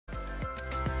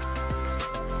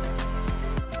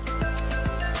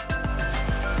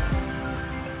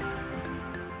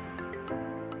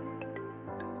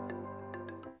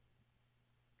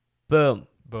Boom.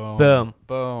 Boom. Boom.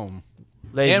 Boom.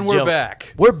 Ladies And we're gentlemen,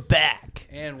 back. We're back.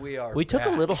 And we are We took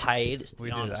a back. little hiatus, to We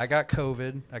be did. honest. I got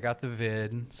COVID. I got the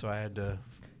vid, so I had to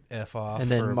F off and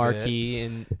for then a Marquee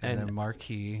bit. And then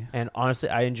Marquee. And honestly,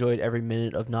 I enjoyed every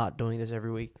minute of not doing this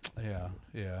every week.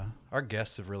 Yeah. Our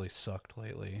guests have really sucked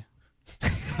lately.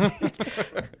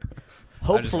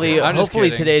 Hopefully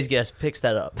kidding. today's guest picks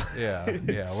that up.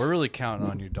 Yeah. We're really counting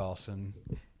on you, Dawson.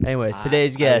 Anyways,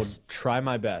 today's I guest, will try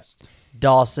my best.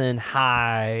 Dawson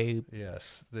High.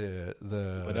 Yes. The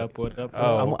What up?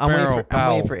 Oh, I'm waiting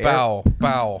barrel, for air.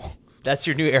 bow. That's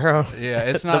your new arrow? Yeah,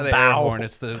 it's not the air bow. horn.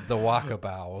 It's the waka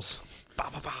bows.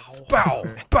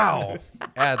 Bow.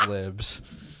 Ad libs.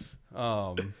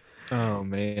 Oh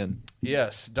man.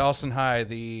 Yes, Dawson High,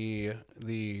 the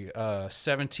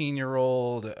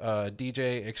 17-year-old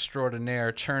DJ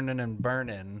extraordinaire, churning and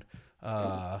burning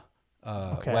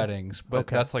weddings, but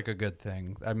that's like a good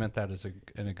thing. I meant that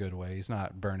in a good way. He's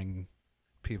not burning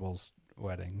people's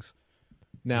weddings.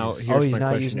 Now here's he's my not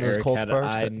question, using those Eric. cold Had sparks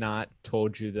I that- not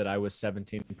told you that I was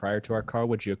 17 prior to our call,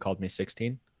 would you have called me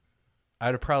 16?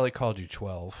 I'd have probably called you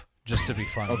 12 just to be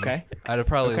funny. Okay. I'd have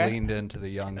probably Okay. leaned into the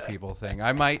young people thing.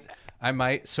 I might.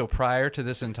 So prior to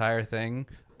this entire thing,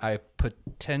 I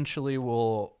potentially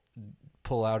will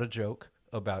pull out a joke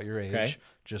about your age. Okay.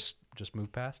 Just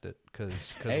move past it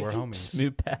because Hey, we're homies. Just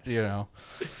move past. You know,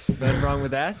 Nothing wrong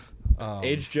with that. um,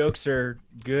 Age jokes are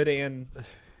good and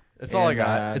it's all I and,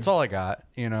 got. It's all I got.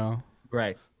 You know.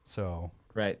 right. So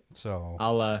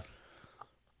I'll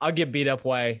get beat up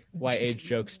why age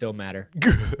jokes still matter.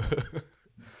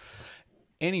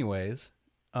 anyways,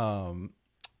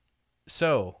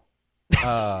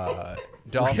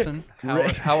 Dawson,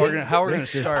 how we're gonna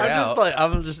start out?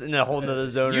 I'm just in a whole nother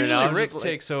zone Usually right now. Rick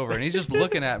takes over and he's just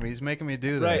looking at me. He's making me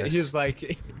do this. Right. He's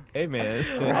like, hey man.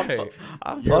 Right.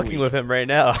 I'm fucking with him right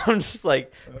now. I'm just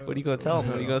like, what are you gonna tell him?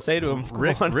 What are you gonna say to him?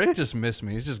 Come on. Rick just missed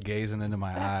me. He's just gazing into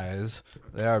my eyes.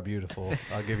 They are beautiful.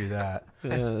 I'll give you that. I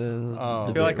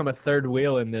feel like I'm a third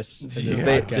wheel in this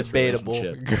podcast Debatable.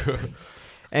 relationship.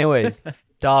 Anyways,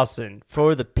 Dawson,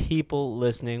 for the people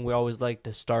listening, we always like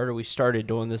to start, or we started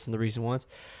doing this in the recent ones.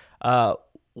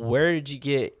 Where did you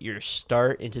get your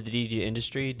start into the DJ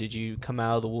industry? Did you come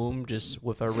out of the womb just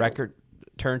with a record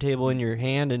turntable in your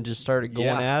hand and just started going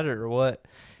at it, or what?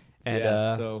 And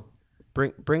so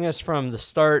bring us from the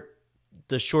start,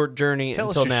 the short journey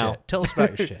until now. Tell us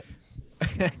about your shit.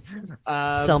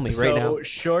 Sell me right now. So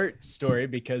short story,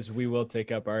 because we will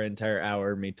take up our entire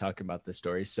hour me talking about this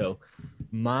story. So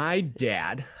my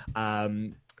dad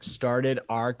started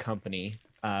our company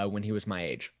when he was my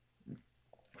age.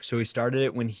 So he started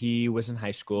it when he was in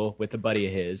high school with a buddy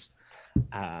of his.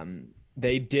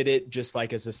 They did it just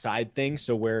like as a side thing.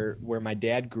 So where my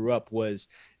dad grew up was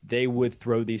they would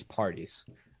throw these parties.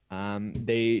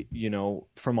 They,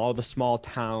 from all the small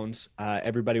towns,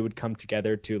 everybody would come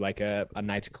together to like a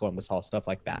Knights of Columbus Hall, stuff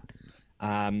like that.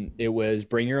 It was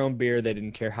bring your own beer. They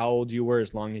didn't care how old you were,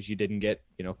 as long as you didn't get,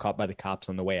 caught by the cops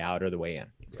on the way out or the way in.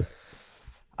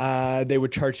 They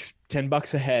would charge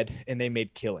 $10 a head, and they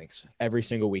made killings every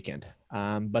single weekend.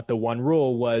 But the one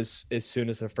rule was, as soon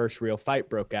as the first real fight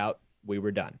broke out, we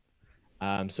were done.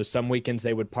 So some weekends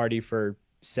they would party for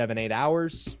 7-8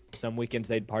 hours. Some weekends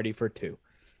they'd party for 2.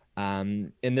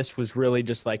 And this was really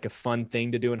just like a fun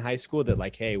thing to do in high school, that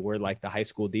like, hey, we're like the high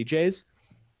school DJs.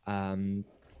 And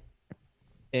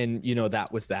that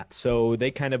was that. So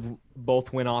they kind of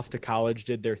both went off to college,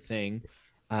 did their thing.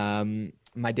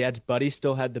 My dad's buddy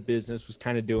still had the business, was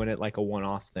kind of doing it like a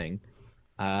one-off thing.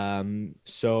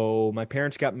 So my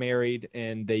parents got married,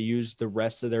 and they used the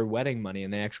rest of their wedding money,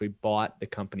 and they actually bought the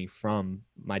company from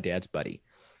my dad's buddy.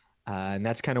 And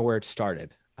that's kind of where it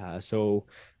started. So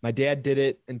my dad did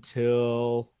it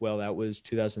until, that was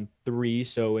 2003.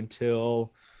 So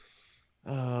until,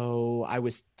 I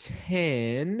was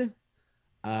 10.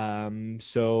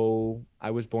 So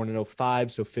I was born in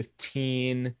 2005. So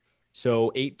 15,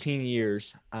 so 18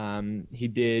 years. He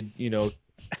did, he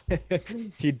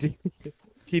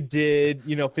did,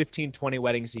 15, 20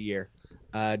 weddings a year,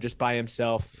 just by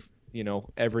himself,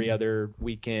 every other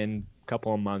weekend,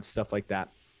 couple of months, stuff like that.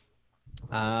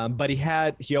 But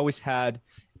he always had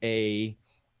a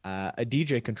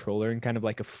DJ controller and kind of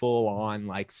like a full on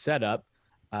like setup,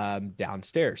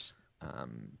 downstairs.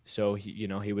 So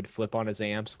he would flip on his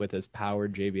amps with his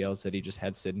powered JBLs that he just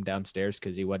had sitting downstairs,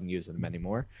 cause he wasn't using them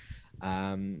anymore.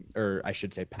 Or I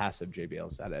should say passive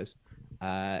JBLs, that is.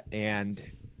 And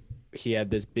he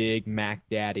had this big Mac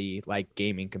Daddy like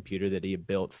gaming computer that he had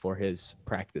built for his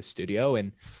practice studio,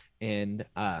 and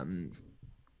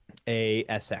a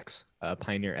SX, a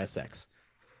Pioneer SX.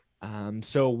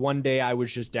 So one day I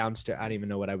was just downstairs. I don't even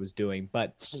know what I was doing,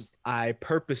 but I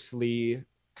purposely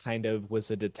kind of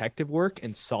was a detective work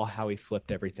and saw how he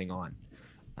flipped everything on,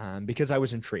 because I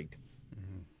was intrigued.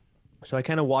 So I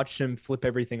kind of watched him flip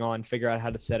everything on, figure out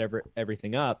how to set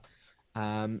everything up.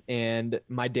 And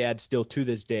my dad still to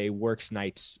this day works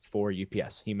nights for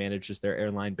UPS. He manages their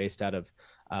airline based out of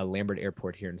Lambert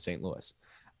Airport here in St. Louis.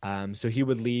 So he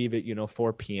would leave at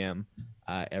 4 p.m.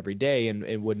 Every day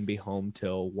and wouldn't be home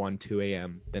till 1, 2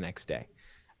 a.m. the next day.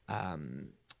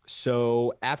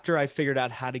 So after I figured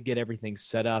out how to get everything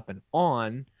set up and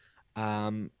on,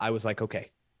 I was like,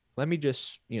 okay, let me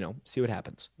just, see what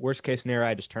happens. Worst case scenario,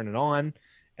 I just turn it on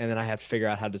and then I have to figure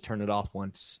out how to turn it off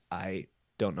once I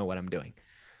don't know what I'm doing.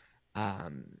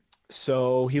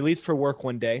 So he leaves for work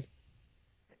one day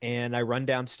and I run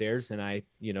downstairs and I,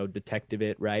 detective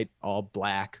it, right? All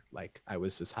black, like I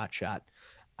was this hot shot.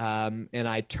 And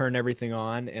I turn everything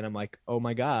on and I'm like, oh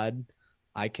my God,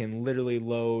 I can literally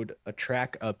load a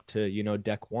track up to,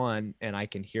 deck 1 and I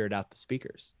can hear it out the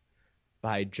speakers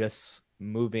by just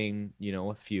moving,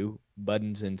 a few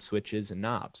buttons and switches and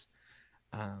knobs.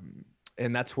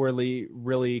 And that's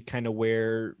really kind of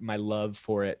where my love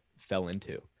for it fell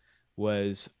into,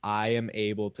 was I am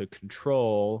able to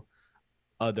control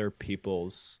other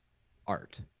people's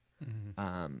art.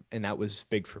 And that was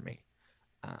big for me.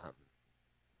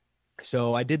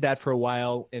 So I did that for a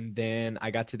while. And then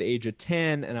I got to the age of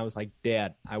 10 and I was like,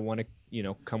 Dad, I want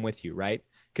to, come with you. Right.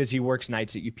 Cause he works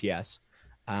nights at UPS.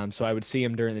 So I would see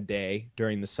him during the day,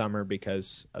 during the summer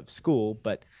because of school,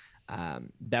 but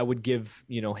that would give,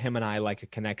 him and I like a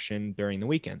connection during the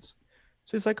weekends.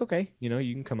 So he's like, okay, you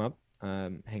can come up,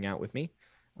 hang out with me.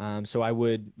 So I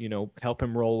would, help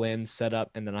him roll in, set up,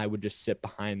 and then I would just sit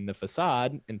behind the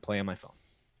facade and play on my phone,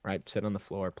 right? Sit on the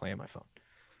floor, play on my phone.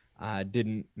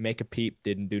 Didn't make a peep,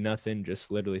 didn't do nothing,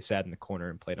 just literally sat in the corner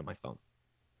and played on my phone.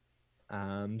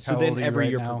 So then every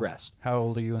year progressed. How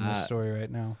old are you in this story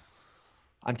right now?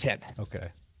 I'm 10. Okay.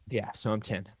 Yeah, so I'm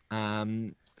 10.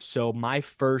 So my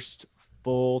first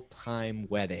full-time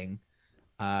wedding,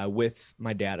 with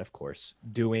my dad, of course,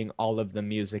 doing all of the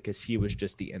music as he was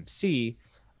just the MC,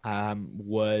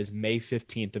 was May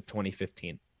 15th of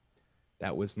 2015.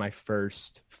 That was my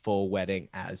first full wedding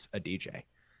as a DJ.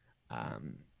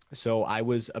 So I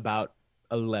was about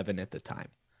 11 at the time,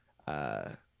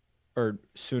 or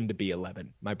soon to be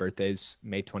 11. My birthday's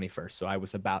May 21st, so I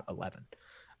was about 11.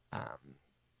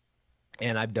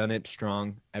 And I've done it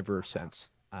strong ever since.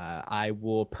 I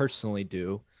will personally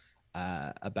do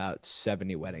about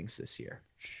 70 weddings this year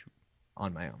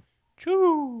on my own.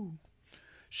 Choo.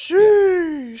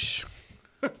 Sheesh.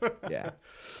 Yeah.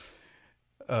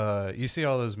 You see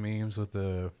all those memes with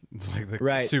the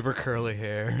right. super curly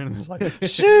hair and it's like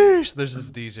sheesh. There's this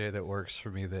DJ that works for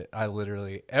me that I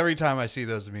literally every time I see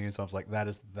those memes I was like, that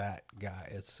is that guy.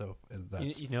 It's so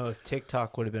that's if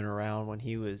TikTok would have been around when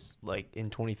he was like in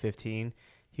 2015,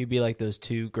 he'd be like those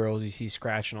two girls you see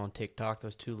scratching on TikTok,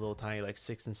 those two little tiny like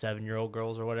 6 and 7-year-old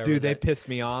girls or whatever. Dude, they piss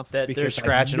me off that they're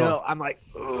scratching on. I'm like,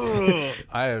 ugh.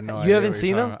 I have no idea. You haven't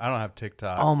seen them? I don't have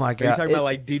TikTok. Oh my God. Are you talking about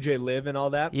like DJ Liv and all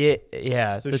that?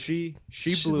 Yeah. So she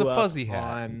blew the up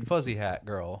fuzzy hat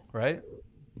girl, right?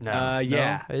 No.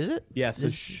 Yeah. No? Is it? Yeah. So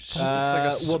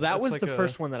well, that was the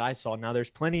first one that I saw. Now there's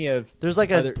plenty of. There's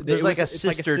like a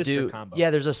sister dude. Combo. Yeah,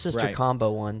 there's a sister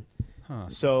combo one. Huh.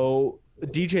 So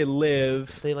DJ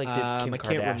Liv, they like did Kim I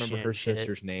can't remember her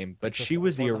sister's name, but she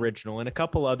was the original, and a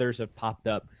couple others have popped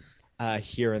up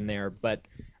here and there. But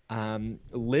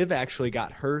Liv actually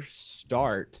got her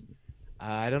start.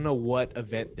 I don't know what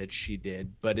event that she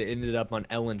did, but it ended up on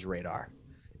Ellen's radar.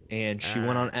 And she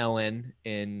went on Ellen,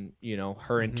 and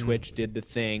her and Twitch did the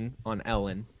thing on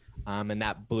Ellen, and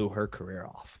that blew her career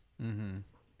off.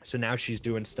 So now she's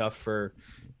doing stuff for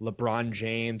LeBron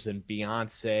James and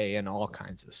Beyonce and all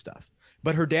kinds of stuff.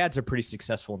 But her dad's a pretty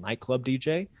successful nightclub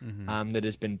DJ that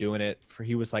has been doing it for.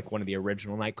 He was like one of the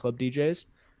original nightclub DJs,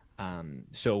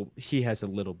 so he has a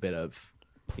little bit of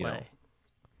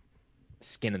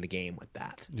skin in the game with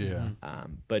that. Yeah.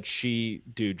 But she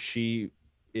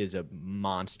is a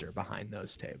monster behind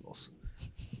those tables.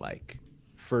 Like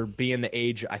for being the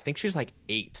age, I think she's like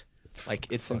 8.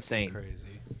 Like it's insane.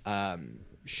 Crazy.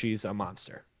 She's a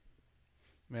monster.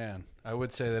 Man, I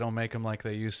would say they don't make them like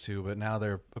they used to, but now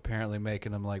they're apparently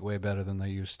making them like way better than they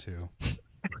used to.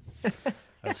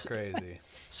 That's crazy.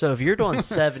 So if you're doing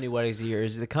 70 weddings a year,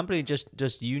 is the company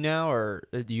just you now, or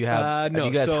do you have? No,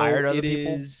 have you guys hired other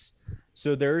people?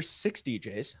 So there's 6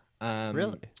 DJs.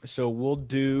 Really? So we'll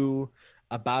do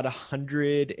about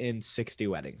 160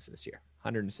 weddings this year.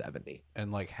 170.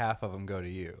 And like half of them go to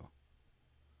you.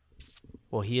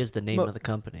 Well, he is the name of the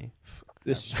company.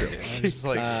 This is true. It's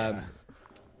like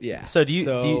Yeah. So do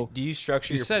you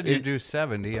structure you your said you do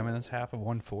 70. I mean, that's half of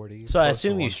 140. So I close to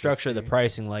assume you structure the 160.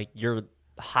 pricing like you're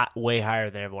way higher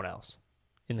than everyone else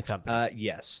in the company.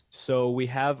 Yes. So we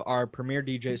have our premier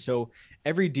DJ. So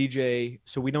every DJ,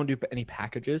 so we don't do any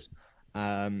packages.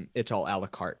 It's all a la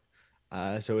carte.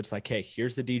 So it's like, hey,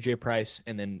 here's the DJ price,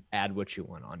 and then add what you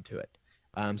want onto it.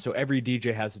 So every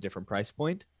DJ has a different price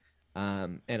point.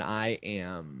 And I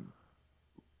am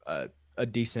a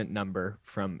decent number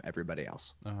from everybody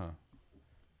else.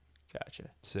 Gotcha.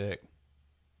 Sick.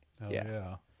 Hell Yeah.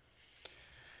 yeah.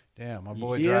 Damn, my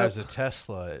boy Yep. drives a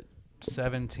Tesla at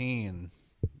 17.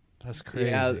 That's crazy.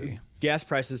 Yeah, gas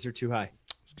prices are too high.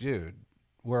 Dude,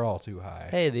 we're all too high.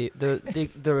 Hey,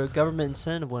 the government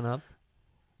incentive went up.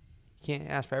 You can't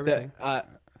ask for everything.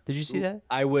 Did you see that?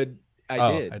 I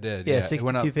I did. did. Yeah, It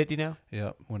went up. 62.50 now.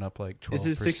 Yep, went up like 12%. Is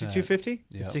it 62.50?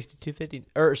 Yeah. 62.50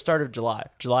 or start of July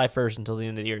 1st until the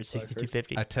end of the year. It's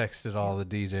 62.50. I texted all the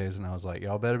DJs and I was like,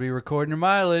 y'all better be recording your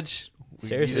mileage.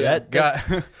 Seriously, You just that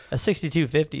got. a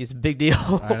 62.50 is a big deal.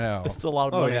 I know. It's a lot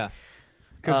of Oh money. yeah.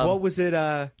 Because what was it?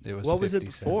 It was what was it 50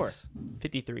 before? cents.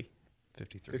 53.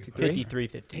 53. 53?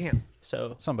 53.50. Damn.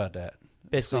 So Something about that.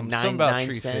 basically Some about 9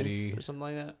 Tree cents Fitty. or something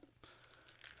like that.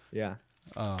 Yeah.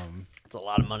 It's a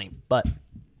lot of money. But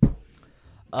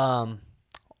on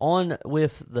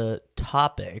with the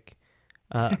topic,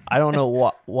 I don't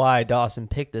know why Dawson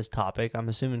picked this topic. I'm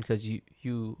assuming because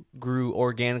you grew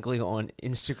organically on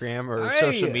Instagram or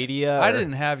social media. I or-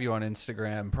 didn't have you on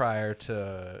Instagram prior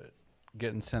to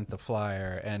getting sent the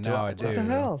flyer, and now I do. What the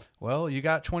hell? Well, you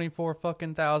got 24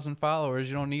 fucking thousand followers.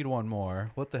 You don't need one more.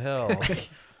 What the hell?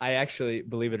 I actually,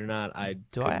 believe it or not, I Do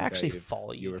couldn't I tell actually you if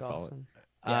follow you, were Dawson? following.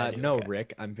 Yeah, I do, No, okay.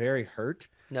 Rick, I'm very hurt.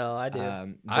 No, I do. I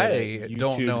The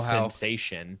don't know YouTube how-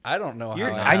 sensation. I don't know how.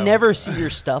 I never see your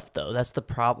stuff though. That's the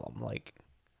problem. Like,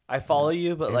 I follow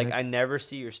you, but Damn like it. I never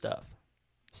see your stuff.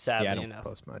 Sadly Yeah, I don't enough.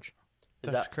 post much.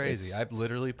 That's that- crazy. it's- I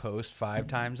literally post 5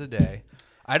 times a day.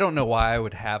 I don't know why I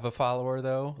would have a follower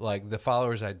though. Like the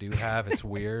followers I do have, it's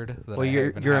weird. That Well, I you're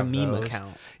even a have meme those.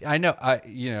 account. I know.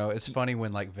 It's funny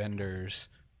when like vendors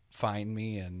find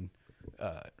me and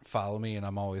follow me, and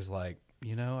I'm always like,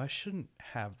 I shouldn't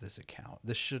have this account.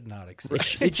 This should not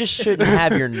exist. It just shouldn't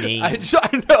have your name. I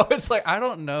know. It's like I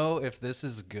don't know if this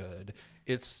is good.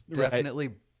 It's Right.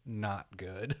 definitely not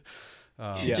good.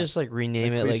 You should Yeah. just like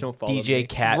rename Like, it please like don't follow DJ me.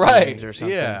 Cat Right. Memes or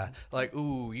something. Yeah. Like,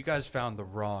 ooh, you guys found the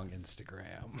wrong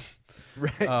Instagram.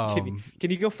 Right? Can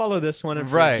you go follow this one and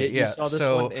Right, forget yeah. you saw this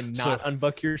So- one and not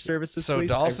unbook your services? So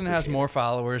please? I Dawson has appreciate more it.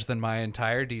 followers than my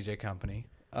entire DJ company.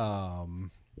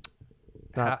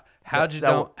 Not- How'd you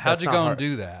that- that's go not and hard.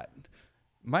 do that?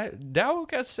 My Dow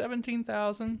got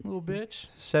 17,000, little bitch.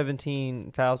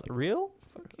 17,000 real?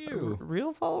 Fuck you.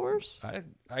 Real followers?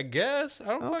 I guess. I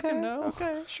don't fucking know.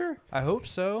 Okay, sure. I hope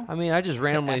so. I mean, I just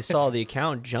randomly saw the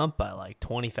account jump by like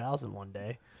 20,000 one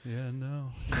day. Yeah,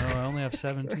 no. I only have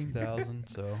 17,000,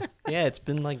 so Yeah, it's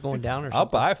been like going down or I'll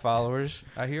something. buy followers.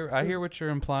 I hear what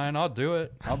you're implying. I'll do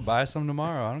it. I'll buy some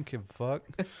tomorrow. I don't give a fuck.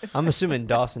 I'm assuming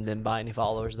Dawson didn't buy any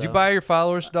followers though. Did you buy your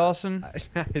followers, Dawson? I Is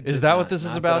did that what not- this is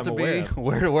not about that to I'm aware be? of.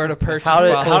 Where to purchase how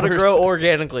to followers? grow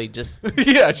organically? Just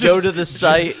Yeah, go to the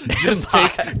site. Just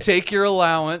take your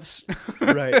allowance.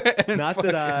 Right. And Not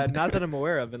that I'm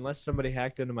aware of, unless somebody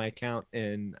hacked into my account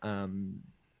and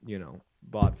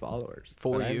bought followers.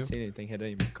 For But I you. haven't seen anything hit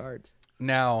any of my cards.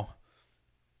 Now,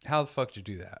 how the fuck did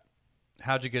you do that?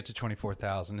 How'd you get to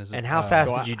 24,000? Is it And how fast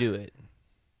So did you do it?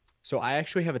 So I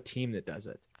actually have a team that does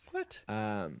it. What?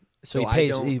 So he I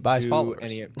pays- don't he buys do followers.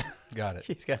 any. Got it.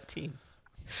 He's got a team.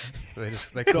 They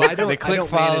So click, I don't- they I click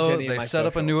don't manage follow. any of They my set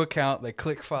up a new socials. account. They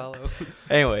click follow.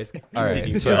 Anyways, All right,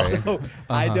 continue. sorry. So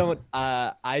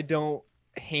I don't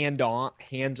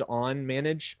hands-on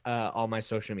manage all my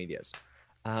social medias.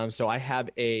 So I have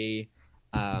a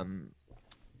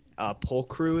pull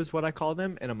crew is what I call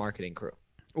them, and a marketing crew.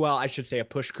 Well, I should say a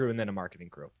push crew and then a marketing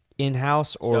crew.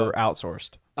 In-house or So-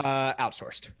 outsourced?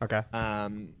 Outsourced. Okay.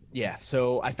 Yeah.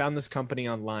 So I found this company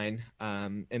online,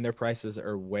 and their prices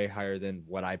are way higher than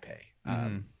what I pay.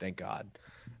 Thank God.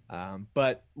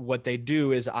 But what they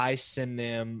do is I send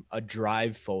them a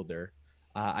drive folder.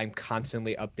 I'm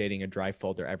constantly updating a drive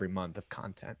folder every month of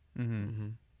content. Mm-hmm.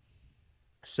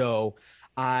 So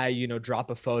I,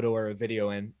 drop a photo or a video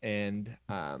in, and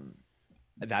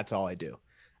that's all I do.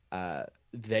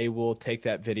 They will take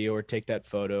that video or take that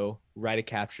photo, write a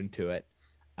caption to it,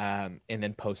 and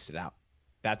then post it out.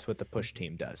 That's what the push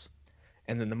team does.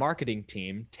 And then the marketing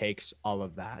team takes all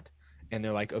of that, and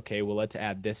they're like, okay, well, let's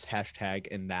add this hashtag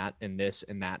and that and this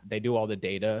and that. They do all the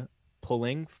data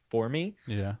pulling for me.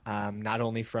 Yeah. Not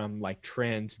only from like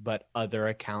trends, but other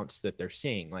accounts that they're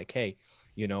seeing. Like, hey,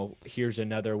 here's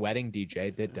another wedding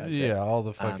DJ that does it. Yeah, all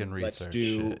the fucking research. Let's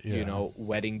do, shit. Yeah.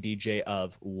 Wedding DJ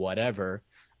of whatever,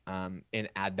 and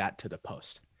add that to the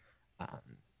post.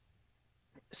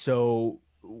 So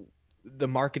the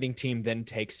marketing team then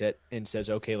takes it and says,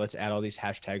 okay, let's add all these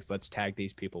hashtags. Let's tag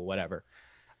these people, whatever.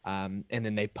 And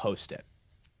then they post it.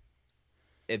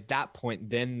 At that point,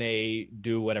 then they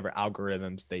do whatever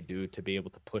algorithms they do to be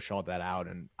able to push all that out.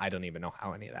 And I don't even know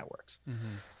how any of that works.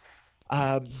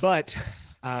 But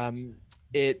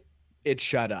it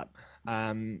shut up.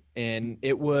 And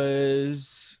it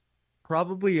was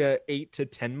probably a 8 to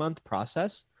 10 month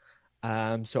process.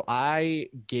 So I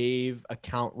gave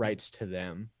account rights to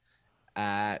them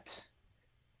at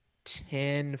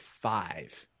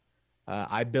 10.5.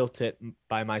 I built it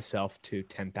by myself to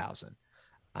 10,000.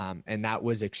 And that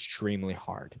was extremely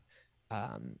hard.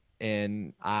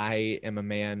 And I am a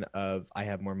man of, I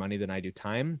have more money than I do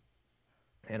time.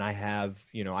 And I have,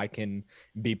 I can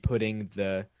be putting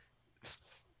the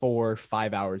 4 or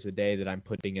 5 hours a day that I'm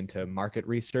putting into market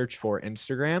research for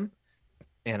Instagram,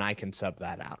 and I can sub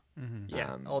that out.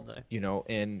 Yeah, all day.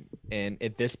 And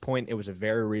at this point, it was a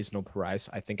very reasonable price.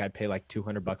 I think I pay like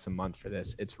 $200 a month for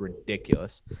this. It's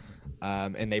ridiculous.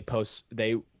 And they post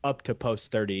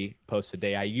 30 posts a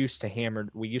day. We used to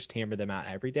hammer them out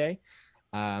every day.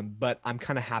 But I'm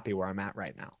kind of happy where I'm at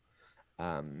right now.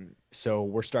 So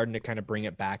we're starting to kind of bring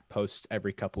it back, post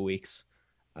every couple weeks,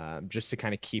 just to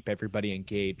kind of keep everybody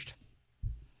engaged.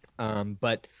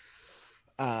 But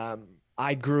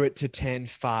I grew it to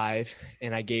 10.5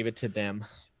 and I gave it to them.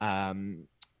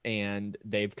 And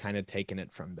they've kind of taken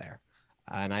it from there.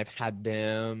 And I've had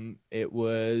them,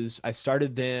 I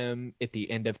started them at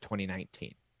the end of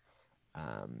 2019.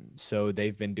 So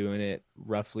they've been doing it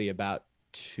roughly about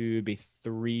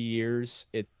 3 years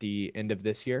at the end of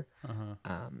this year.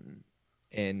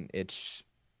 And it's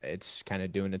kind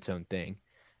of doing its own thing.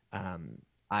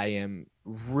 I am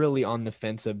really on the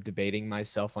fence of debating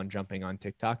myself on jumping on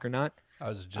TikTok or not. I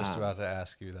was just about to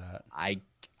ask you that. I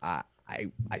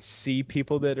see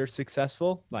people that are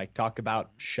successful, like talk about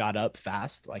shot up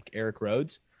fast, like Eric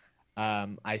Rhodes.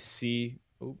 I see,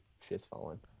 shit's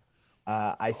falling.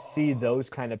 I see those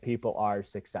kind of people are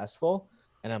successful,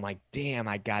 and I'm like, damn,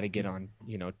 I got to get on,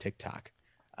 TikTok.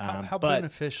 How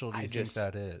beneficial do you think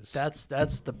that is?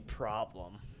 That's the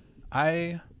problem.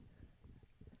 And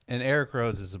Eric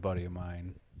Rhodes is a buddy of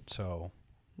mine, so.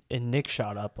 And Nick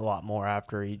shot up a lot more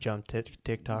after he jumped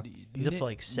TikTok. He's up to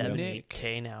like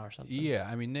 70K now or something. Yeah,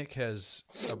 I mean, Nick has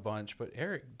a bunch, but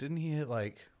Eric, didn't he hit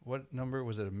like, what number?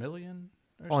 Was it 1 million?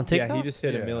 On TikTok? Yeah, he just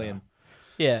hit 1 million.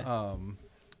 Yeah.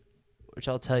 Which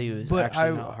I'll tell you is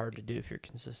actually not hard to do if you're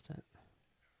consistent.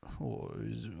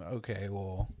 Okay,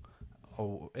 well,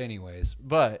 anyways,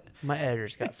 but. My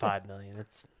editor's got 5 million.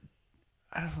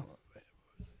 I don't.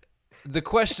 The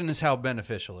question is, how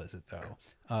beneficial is it, though?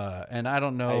 And I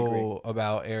don't know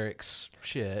about Eric's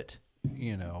shit,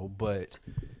 but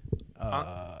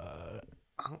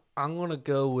I'm gonna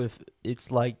go with it's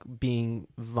like having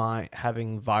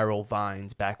viral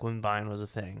vines back when Vine was a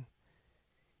thing.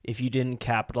 If you didn't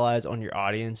capitalize on your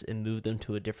audience and move them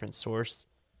to a different source,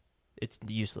 it's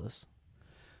useless.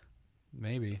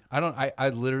 Maybe. I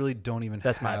literally don't even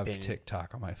have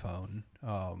TikTok on my phone.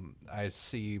 I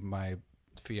see my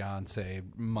fiance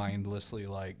mindlessly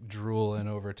like drooling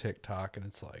over TikTok, and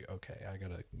it's like, okay, I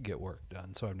gotta get work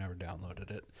done, so I've never downloaded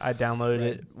it. I downloaded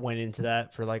it, went into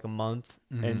that for like a month,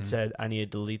 and said I need to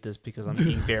delete this because I'm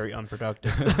being very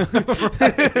unproductive.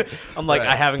 I'm like,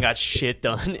 I haven't got shit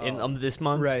done in this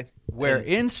month. Right. Where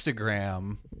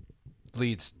Instagram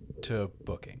leads to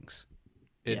bookings.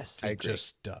 It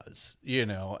just does,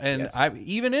 and yes.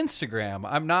 Even Instagram,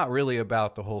 I'm not really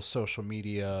about the whole social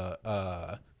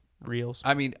media reels.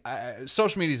 I mean,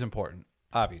 social media is important,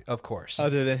 of course.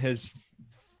 Other than his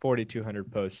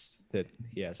 4,200 posts that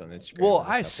he has on Instagram. Well,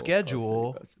 I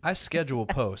schedule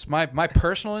posts. My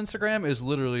personal Instagram is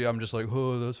literally, I'm just like,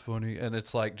 oh, that's funny, and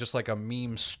it's like just like a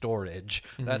meme storage.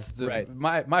 That's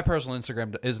my personal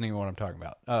Instagram isn't even what I'm talking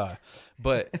about.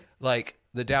 But like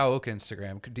the Dow Oak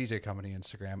Instagram, DJ Company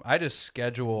Instagram, I just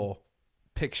schedule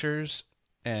pictures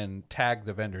and tag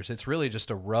the vendors. It's really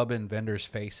just a rub in vendors'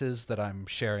 faces that I'm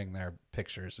sharing their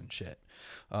pictures and shit.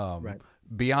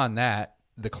 Beyond that,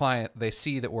 the client, they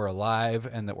see that we're alive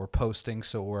and that we're posting,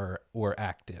 so we're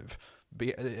active.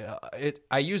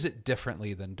 I use it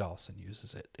differently than Dawson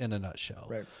uses it, in a nutshell.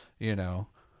 Right.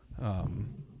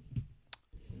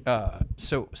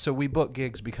 So we book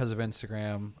gigs because of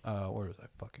Instagram. Where was I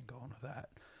fucking going with that?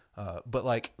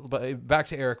 But back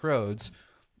to Eric Rhodes.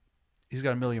 he's got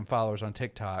 1 million followers on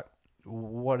TikTok.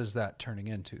 What is that turning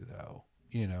into, though?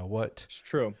 You know what? It's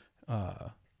true.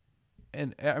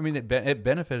 And I mean, it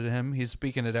benefited him. He's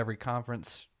speaking at every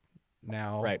conference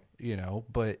now, right? You know,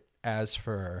 but as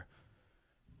for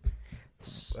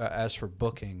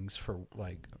bookings for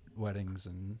like weddings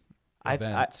and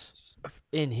events,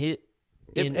 and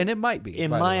it might be in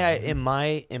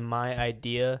my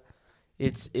idea,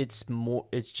 it's more.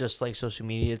 It's just like social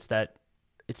media. It's that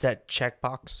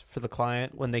checkbox for the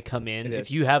client when they come in. If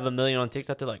you have 1 million on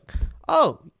TikTok, they're like,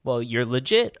 oh, well, you're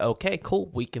legit. Okay, cool.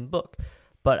 We can book.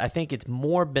 But I think it's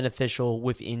more beneficial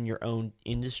within your own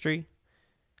industry.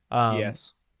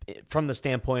 Yes. From the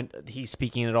standpoint, he's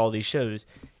speaking at all these shows.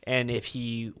 And if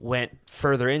he went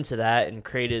further into that and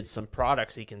created some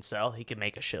products he can sell, he could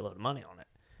make a shitload of money on it.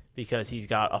 Because he's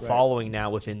got a following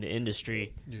now within the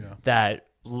industry that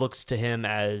looks to him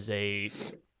as a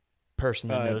person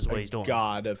that knows what he's doing.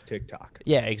 God of TikTok.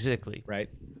 Yeah, exactly. Right.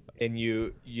 And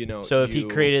you know. So if he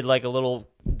created like a little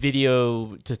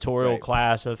video tutorial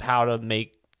class of how to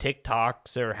make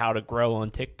TikToks or how to grow on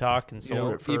TikTok and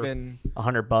sold it for even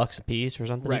 $100 a piece or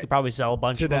something, he could probably sell a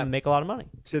bunch of them and make a lot of money.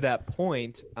 To that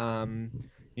point,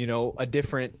 you know, a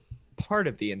different part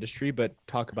of the industry, but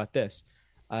talk about this.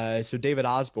 So David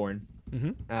Osborne,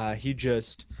 he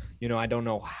just, you know, I don't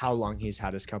know how long he's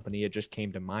had his company. It just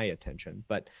came to my attention,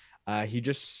 but he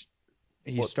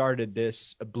started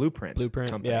this Blueprint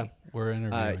company. Yeah, we're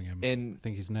interviewing him. And I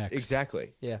think he's next.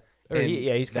 Exactly. Yeah.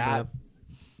 He's coming up.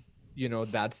 You know,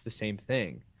 that's the same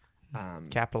thing.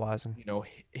 Capitalizing. You know,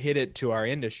 hit it to our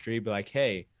industry, be like,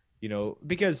 hey, you know,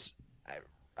 because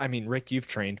I mean, Rick, you've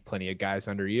trained plenty of guys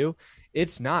under you.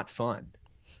 It's not fun.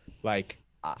 Like,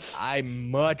 I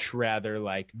much rather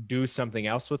like do something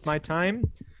else with my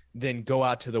time than go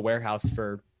out to the warehouse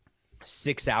for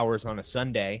 6 hours on a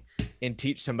Sunday and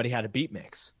teach somebody how to beat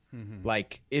mix.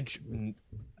 Like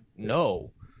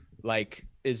like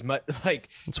as much like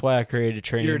that's why I created a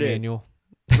training manual.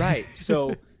 Right.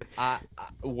 So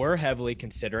we're heavily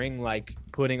considering like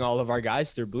putting all of our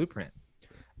guys through Blueprint.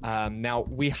 Now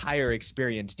we hire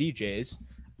experienced DJs.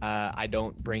 I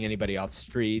don't bring anybody off the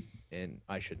street, and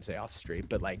I shouldn't say off the street,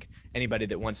 but like anybody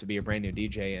that wants to be a brand new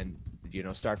DJ and, you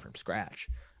know, start from scratch.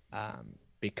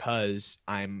 Because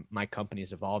my company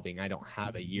is evolving. I don't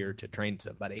have a year to train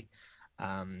somebody.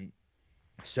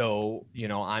 So, you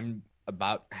know, I'm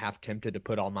about half tempted to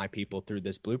put all my people through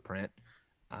this Blueprint,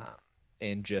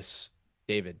 and just,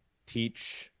 David,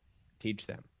 teach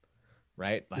them.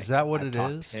 Right. Like, is that what it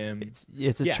is?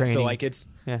 It's a training. So like it's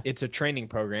a training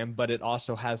program, but it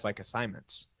also has like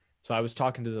assignments. So I was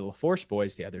talking to the LaForce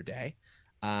boys the other day.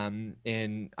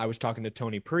 And I was talking to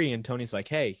Tony Pre, and Tony's like,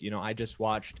 hey, you know, I just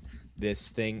watched this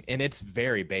thing, and it's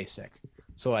very basic.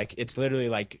 So like, it's literally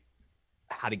like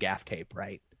how to gaff tape.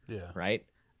 Right. Yeah. Right.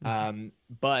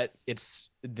 But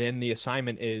then the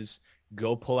assignment is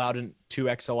go pull out 2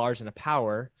 XLRs and a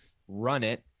power, run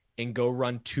it, and go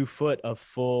run 2 foot of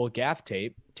full gaff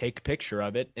tape, take a picture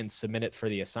of it, and submit it for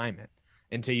the assignment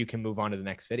until you can move on to the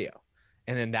next video.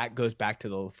 And then that goes back to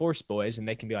the LaForce boys, and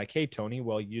they can be like, hey, Tony,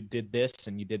 well, you did this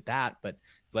and you did that, but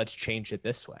let's change it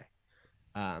this way.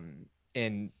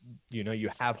 And, you know, you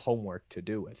have homework to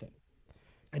do with it.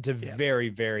 It's a very,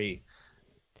 very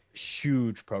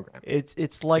huge program.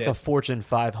 It's like a Fortune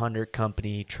 500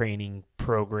 company training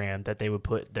program that they would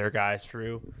put their guys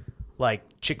through. Like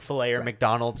Chick-fil-A or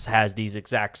McDonald's has these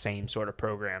exact same sort of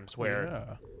programs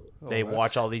where they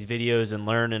watch all these videos and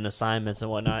learn and assignments and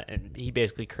whatnot, and he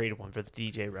basically created one for the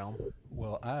DJ realm.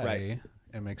 Well, I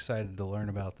am excited to learn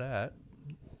about that.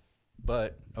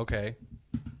 But okay,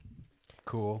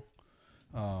 cool.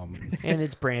 And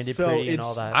it's branded pretty and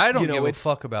all that. I don't give a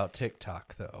fuck about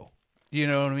TikTok though. You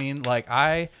know what I mean? Like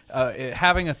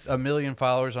having a 1 million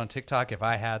followers on TikTok, if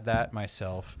I had that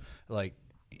myself, like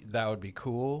that would be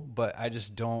cool. But I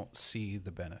just don't see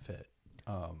the benefit.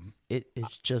 It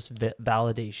is just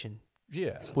validation.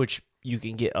 Yeah. Which you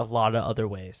can get a lot of other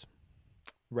ways.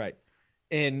 Right.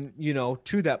 And, you know,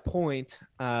 to that point,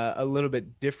 a little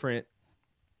bit different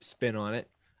spin on it.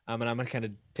 And I'm going to kind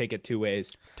of take it 2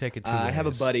 ways. Take it 2 ways. I have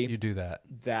a buddy. You do that.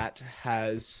 That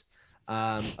has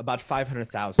about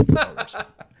 500,000 followers. I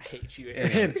hate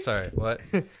you. Sorry, what?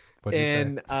 What'd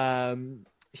you say?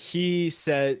 He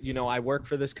said, you know, I work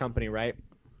for this company, right?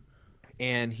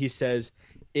 And he says,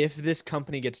 if this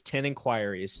company gets 10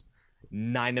 inquiries,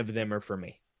 9 of them are for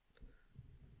me.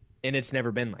 And it's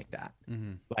never been like that.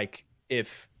 Mm-hmm. Like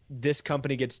if this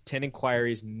company gets 10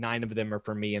 inquiries, 9 of them are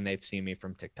for me, and they've seen me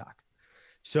from TikTok.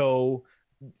 So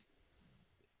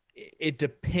it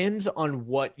depends on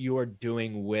what you're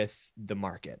doing with the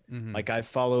market. Like I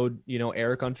followed,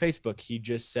 Eric on Facebook. He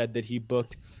just said that he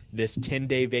booked this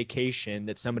 10-day vacation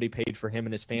that somebody paid for him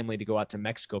and his family to go out to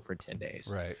Mexico for 10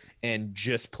 days. Right. And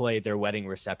just play their wedding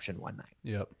reception one night.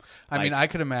 Yep. I mean, I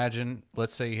could imagine,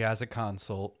 let's say he has a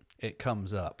consult, it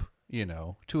comes up,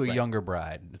 to a younger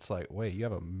bride. It's like, wait, you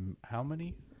have how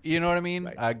many? You know what I mean?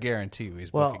 Right. I guarantee you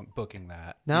he's booking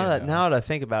that. Now that I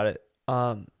think about it,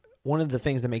 one of the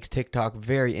things that makes TikTok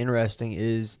very interesting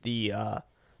is the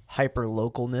hyper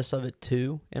localness of it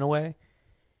too. In a way,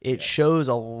 it shows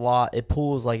a lot. It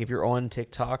pulls, like, if you're on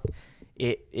TikTok,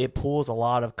 it pulls a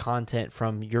lot of content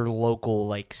from your local,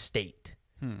 like, state.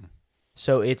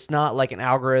 So it's not like an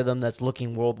algorithm that's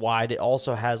looking worldwide. It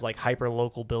also has, like, hyper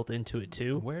local built into it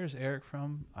too. Where's Eric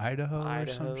from? Idaho or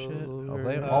some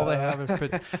shit? All they have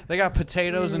is they got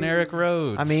potatoes and Eric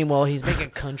Rhodes. I mean, well, he's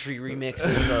making country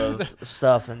remixes of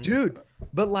stuff. And dude,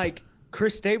 but like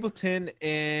Chris Stapleton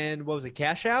and what was it,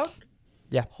 Cash Out?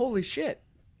 Yeah. Holy shit.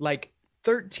 Like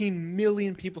 13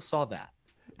 million people saw that.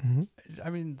 I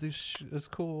mean, it's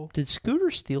cool. Did Scooter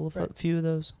steal a few of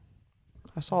those?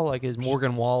 I saw like his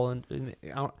Morgan Wallen.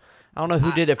 I don't know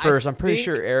who did it first. I'm pretty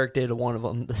sure Eric did one of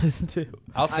them too.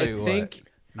 I'll tell you what.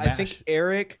 I think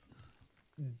Eric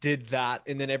did that,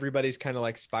 and then everybody's kind of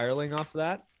like spiraling off of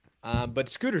that. But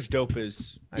Scooter's dope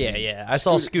as I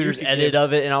saw Scooter's edit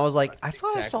of it, and I was like, I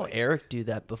thought I saw Eric do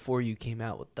that before you came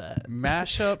out with that.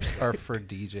 Mashups are for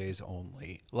DJs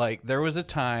only. Like, there was a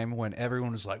time when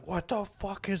everyone was like, "What the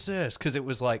fuck is this?" Because it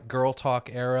was like girl talk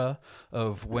era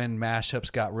of when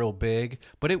mashups got real big.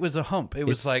 But it was a hump. It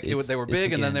was like they were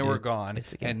big and then they were gone.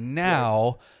 And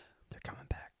now they're coming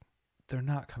back. They're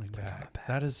not coming back.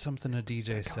 That is something a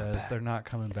DJ says. They're not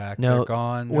coming back. No, they're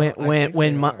gone.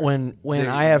 When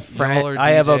I have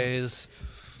friends,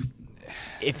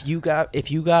 if you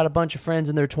got a bunch of friends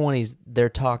in their 20s, they're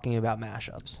talking about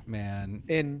mashups. Man,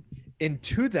 and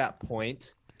to that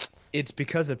point, it's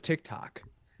because of TikTok,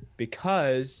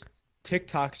 because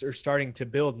TikToks are starting to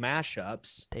build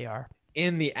mashups. They are.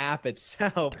 In the app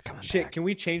itself. Shit, can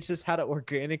we change this? How to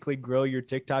organically grow your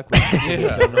TikTok?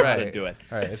 Yeah, right. How to do it.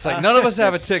 Right. It's like none of us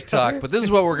have a TikTok, but this is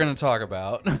what we're going to talk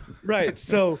about. Right.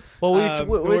 So, well,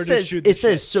 it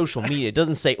says social media. It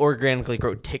doesn't say organically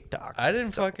grow TikTok. I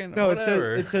didn't fucking. No,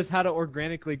 whatever. it says how to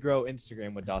organically grow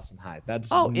Instagram with Dawson High.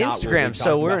 That's Instagram.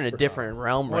 So we're in a different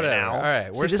realm right now. All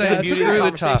right, we're saying screw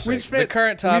the topic. The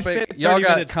current topic. Y'all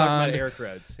got conned. Eric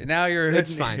Rhodes. Now you're.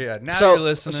 It's fine. Yeah. Now you're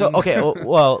listening. So okay.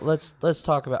 Well, let's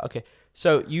talk about. Okay,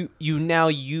 so you now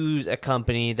use a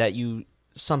company that you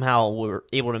somehow were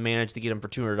able to manage to get them for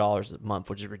 $200 a month,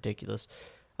 which is ridiculous.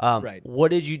 Right.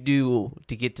 What did you do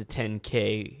to get to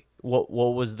 10K? What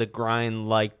was the grind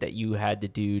like that you had to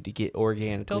do to get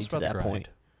organically to that point?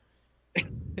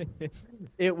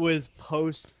 It was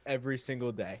post every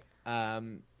single day.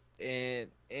 And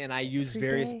I use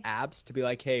various apps to be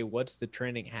like, hey, what's the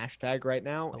trending hashtag right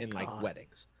now in like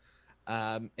weddings?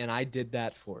 And I did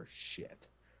that for shit.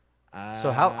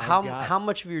 So how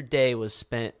much of your day was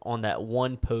spent on that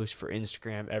one post for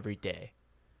Instagram every day?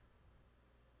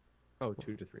 Oh,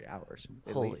 2 to 3 hours.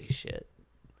 Holy shit!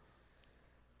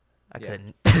 I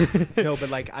couldn't. No, but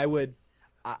like I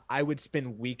would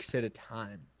spend weeks at a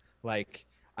time. Like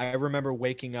I remember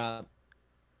waking up.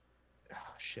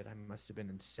 Oh shit! I must have been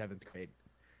in 7th grade.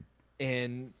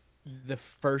 In the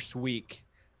first week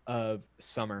of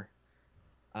summer,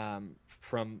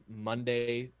 from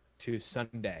Monday to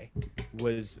Sunday,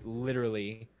 was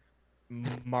literally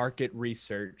market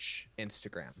research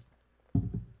Instagram,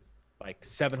 like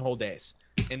 7 whole days.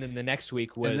 And then the next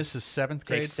week was, and this is 7th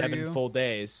grade, take 7 full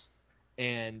days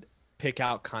and pick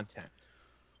out content,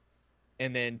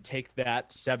 and then take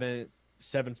that seven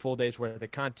full days worth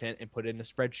of content and put it in a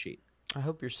spreadsheet. I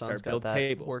hope your son's got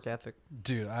that work ethic.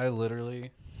 Dude, I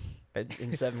literally in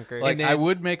 7th grade. Like, I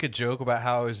would make a joke about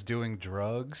how I was doing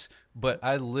drugs, but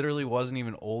I literally wasn't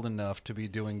even old enough to be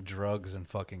doing drugs and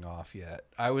fucking off yet.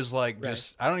 I was like,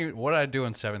 I don't even, what did I do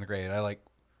in 7th grade? I like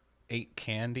ate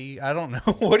candy. I don't know.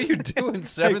 What do you do in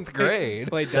 7th grade?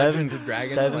 Play Dungeons and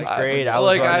Dragons. 7th grade. I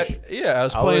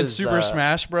was playing Super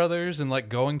Smash Brothers and like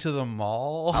going to the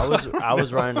mall. I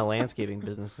was running a landscaping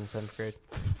business in 7th grade.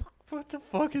 What the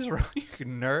fuck is wrong, you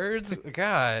nerds?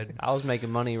 God, I was making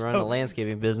money running a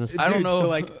landscaping business. I don't know. So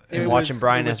like, and watching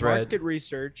Brian as Red. Market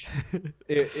research.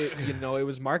 It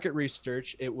was market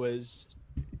research. It was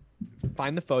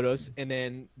find the photos, and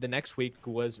then the next week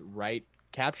was write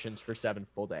captions for 7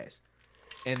 full days,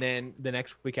 and then the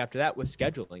next week after that was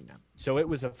scheduling them. So it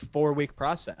was a 4-week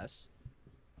process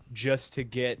just to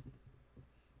get.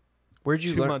 Where'd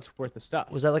you 2 learn? months worth of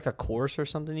stuff. Was that like a course or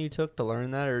something you took to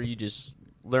learn that, or you just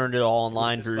learned it all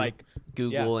online just through like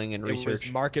Googling and it was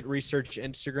research. market research,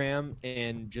 Instagram,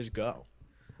 and just go.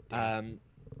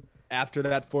 After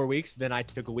that 4 weeks, then I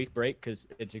took a week break because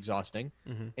it's exhausting.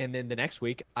 And then the next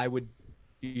week I would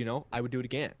do it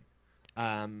again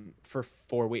for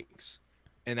 4 weeks.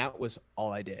 And that was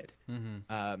all I did.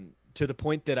 To the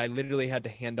point that I literally had to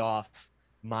hand off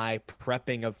my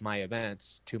prepping of my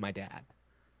events to my dad.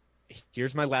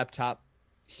 Here's my laptop.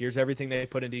 Here's everything they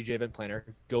put in DJ Event Planner.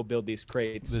 Go build these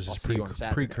crates. This is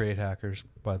pre-crate hackers,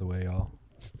 by the way, y'all.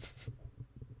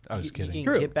 I was kidding.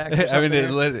 True. I mean,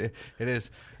 it is.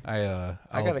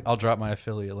 I'll drop my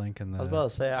affiliate link in the. I was about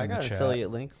to say I got an affiliate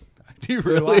link. Do you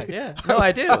really? Yeah. No,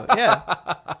 I do. Yeah.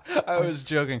 I was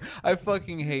joking. I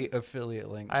fucking hate affiliate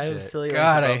links. I have affiliate.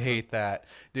 God, I hate that,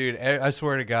 dude. I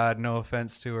swear to God, no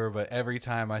offense to her, but every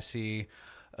time I see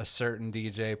a certain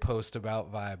DJ post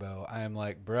about Vibo, I am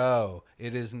like, bro,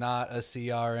 it is not a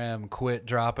CRM. Quit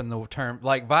dropping the term.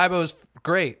 Like, Vibo's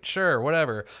great, sure,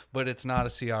 whatever, but it's not a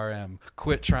CRM.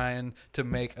 Quit trying to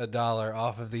make $1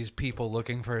 off of these people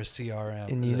looking for a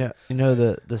CRM. And you know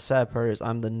the sad part is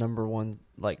I'm the number one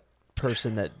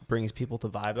person that brings people to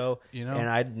Vibo, and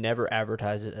I'd never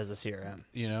advertise it as a CRM.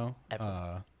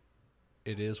 Ever.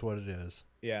 It is what it is.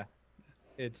 Yeah,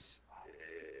 it's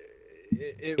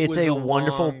a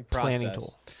wonderful planning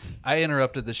tool. I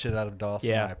interrupted the shit out of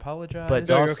Dawson. Yeah. I apologize. But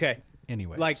okay.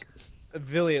 Anyways, like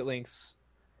affiliate links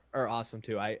are awesome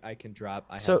too. I can drop.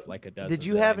 I have like a dozen. Did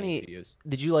you have any?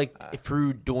 Did you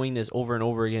through doing this over and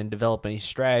over again develop any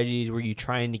strategies? Were you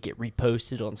trying to get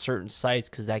reposted on certain sites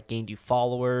because that gained you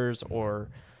followers, or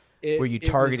were you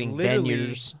targeting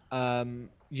venues?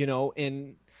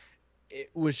 And it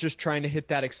was just trying to hit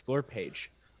that explore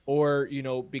page. Or,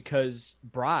 because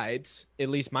brides, at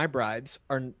least my brides,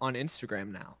 are on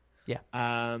Instagram now. Yeah.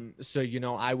 So,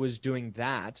 I was doing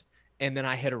that, and then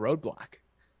I hit a roadblock.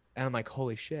 And I'm like,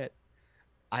 holy shit,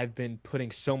 I've been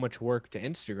putting so much work to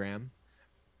Instagram,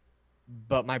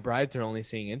 but my brides are only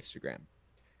seeing Instagram.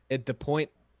 At the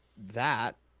point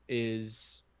that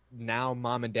is now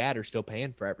mom and dad are still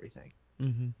paying for everything.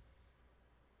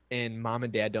 And mom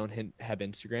and dad don't have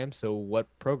Instagram, so what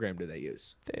program do they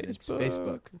use? It's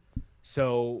Facebook.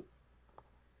 So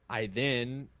I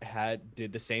then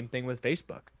did the same thing with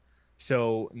Facebook.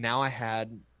 So now I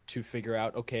had to figure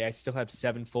out, okay, I still have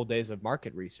 7 full days of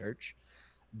market research,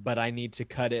 but I need to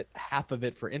cut it half of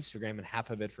it for Instagram and half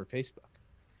of it for Facebook,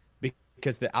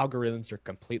 because the algorithms are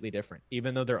completely different.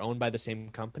 Even though they're owned by the same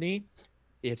company,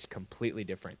 it's completely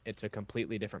different. It's a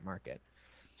completely different market.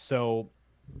 So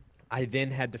I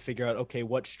then had to figure out, okay,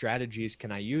 what strategies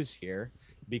can I use here?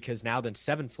 Because now than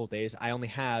 7 full days, I only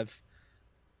have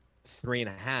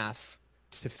 3.5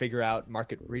 to figure out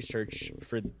market research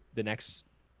for the next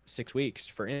 6 weeks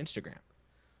for Instagram.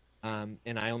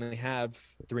 And I only have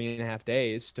 3.5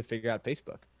 days to figure out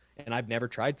Facebook. And I've never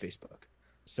tried Facebook.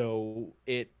 So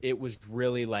it was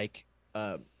really like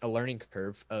a learning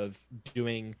curve of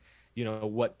doing,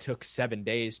 what took 7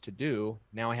 days to do.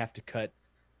 Now I have to cut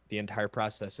the entire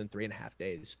process in 3.5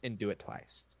 days and do it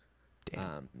twice.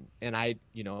 And I,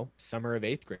 summer of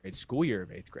 8th grade, school year of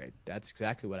 8th grade, that's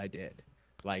exactly what I did.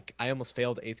 Like, I almost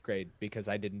failed 8th grade because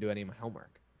I didn't do any of my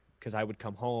homework, because I would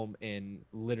come home and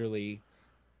literally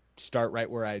start right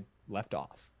where I left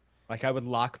off. Like, I would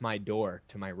lock my door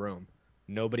to my room.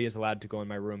 Nobody is allowed to go in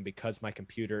my room because my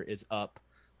computer is up,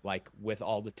 like, with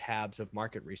all the tabs of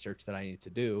market research that I need to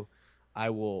do. I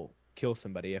will kill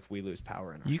somebody if we lose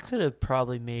power in our house. Could have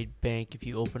probably made bank if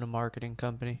you open a marketing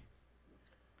company,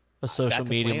 a social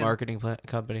media marketing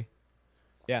company.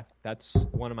 Yeah, that's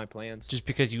one of my plans. Just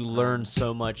because you learn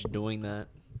so much doing that.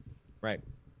 Right.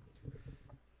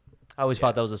 I always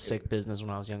thought that was a sick business when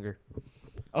I was younger.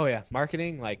 Oh yeah,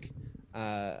 marketing. Like,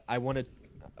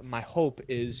 my hope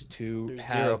is to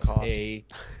have a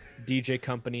DJ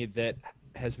company that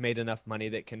has made enough money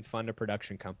that can fund a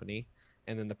production company,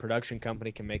 and then the production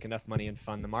company can make enough money and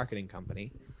fund the marketing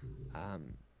company.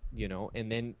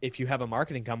 And then if you have a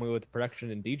marketing company with a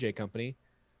production and DJ company,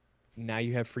 now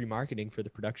you have free marketing for the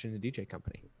production and DJ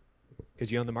company because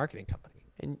you own the marketing company.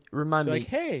 And remind me, like,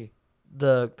 hey,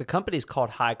 the company's called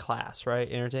High Class, right?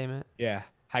 Entertainment. Yeah,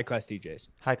 High Class DJs.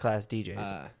 High Class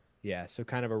DJs. Yeah, so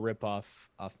kind of a rip off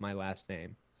my last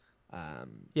name. But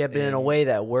in a way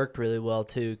that worked really well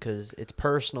too, because it's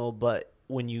personal, but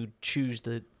when you choose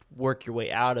to work your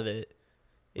way out of it,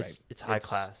 it's high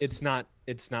class. It's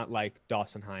not like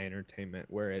Dawson High Entertainment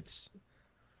where it's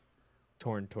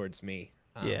torn towards me.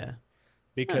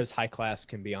 Because High Class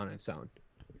can be on its own.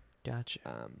 Gotcha.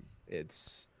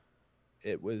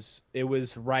 It was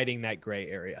riding that gray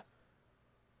area.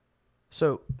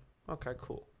 So, okay,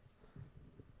 cool.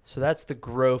 So that's the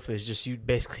growth, is just you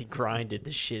basically grinded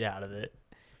the shit out of it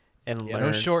and learned.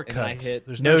 No shortcuts.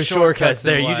 There's no shortcuts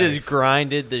there. You just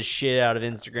grinded the shit out of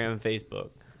Instagram and Facebook.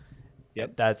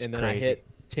 Yep. That's and then crazy. I hit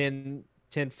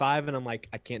 10.5 and I'm like,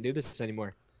 I can't do this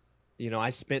anymore. I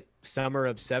spent summer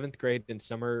of 7th grade and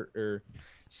summer of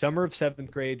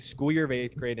 7th grade, school year of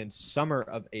 8th grade, and summer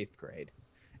of 8th grade.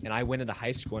 And I went into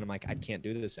high school and I'm like, I can't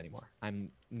do this anymore.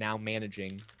 I'm now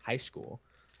managing high school.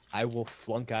 I will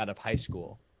flunk out of high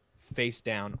school face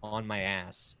down on my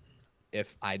ass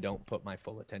if I don't put my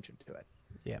full attention to it.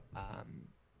 Yeah.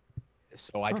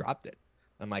 So I dropped it.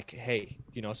 I'm like, hey,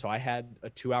 so I had a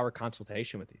 2-hour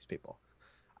consultation with these people.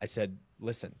 I said,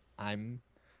 listen, I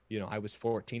was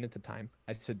 14 at the time.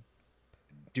 I said,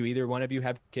 do either one of you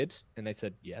have kids? And they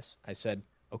said, yes. I said,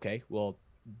 okay, well,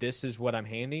 this is what I'm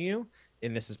handing you,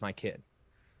 and this is my kid.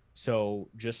 So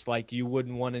just like you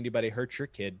wouldn't want anybody to hurt your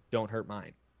kid, don't hurt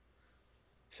mine.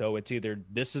 So it's either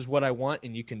this is what I want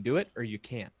and you can do it, or you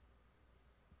can't.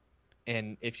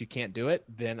 And if you can't do it,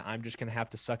 then I'm just going to have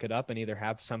to suck it up and either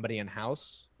have somebody in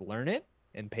house learn it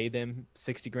and pay them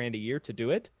 $60,000 a year to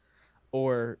do it,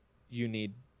 or you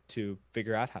need to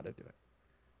figure out how to do it,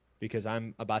 because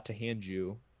I'm about to hand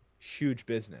you huge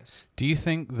business. Do you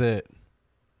think that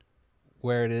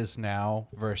where it is now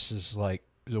versus like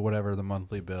whatever the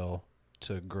monthly bill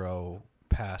to grow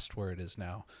past where it is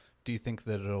now, do you think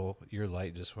that your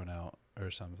light just went out or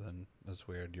something? That's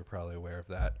weird. You're probably aware of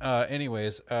that.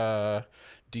 Anyways,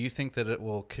 do you think that it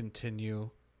will continue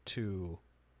to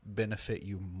benefit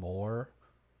you more,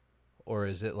 or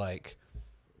is it like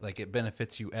it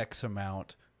benefits you X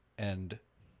amount and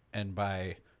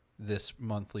by this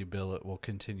monthly bill it will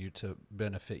continue to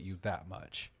benefit you that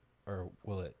much, or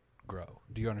will it grow?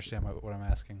 Do you understand what I'm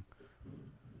asking?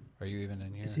 Are you even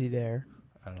in here? Is he there?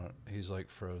 I don't. He's like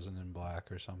frozen in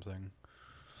black or something.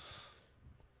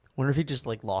 Wonder if he just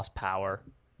like lost power.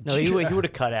 No, he would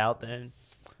have cut out then.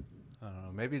 I don't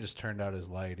know. Maybe he just turned out his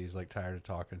light. He's like tired of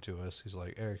talking to us. He's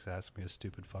like, Eric's asked me a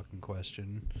stupid fucking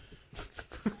question.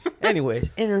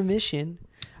 Anyways, intermission.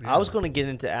 Yeah. I was going to get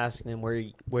into asking him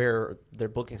where their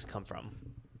bookings come from.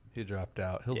 He dropped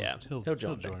out. He'll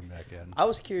join back in. I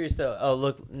was curious though. Oh,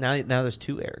 look, now there's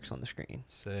 2 Erics on the screen.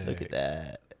 Sick. Look at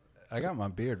that. I got my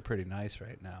beard pretty nice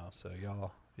right now, so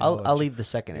y'all I'll leave the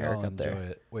second Eric up there.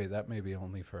 It. Wait, that may be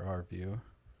only for our view.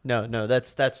 No,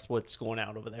 that's what's going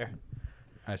out over there.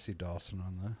 I see Dawson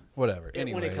on the whatever.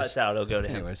 Anyways, when it cuts out, it'll go to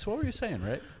him. Anyways, what were you saying,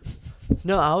 right?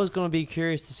 No, I was going to be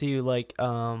curious to see, like,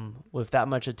 with that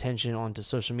much attention onto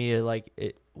social media, like,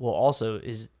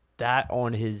 is that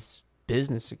on his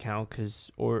business account?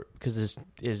 Because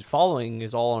his following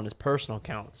is all on his personal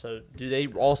account. So do they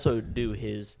also do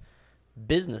his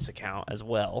business account as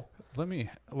well?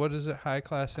 What is it? High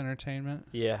Class Entertainment?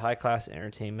 Yeah, High Class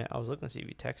Entertainment. I was looking to see if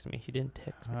he texted me. He didn't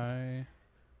text me. High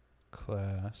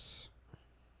Class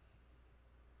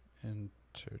Entertainment.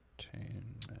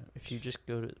 If you just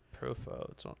go to the profile,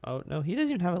 it's on. Oh no, he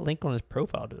doesn't even have a link on his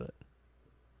profile to it.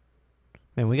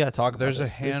 Man, we gotta talk about this. There's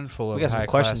a handful of High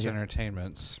Class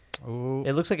Entertainments. Ooh.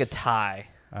 It looks like a tie.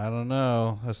 I don't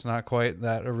know. That's not quite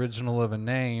that original of a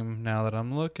name now that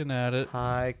I'm looking at it.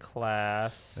 High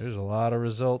Class. There's a lot of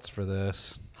results for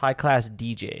this. High Class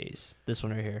DJs. This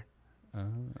one right here. Oh.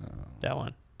 That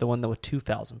one. The one that with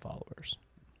 2,000 followers.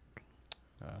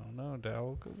 I don't know,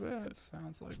 Dow. That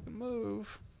sounds like the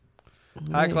move.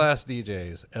 High Class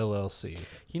DJs LLC.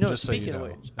 Just speaking of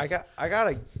which, I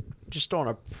gotta just on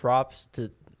a props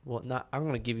to I'm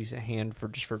gonna give you a hand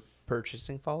for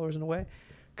purchasing followers in a way,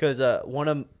 because one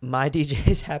of my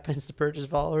DJs happens to purchase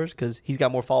followers because he's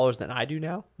got more followers than I do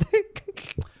now,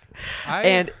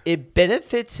 and it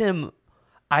benefits him.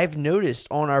 I've noticed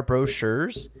on our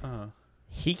brochures,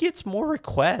 he gets more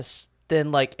requests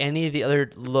than like any of the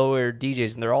other lower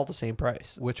DJs, and they're all the same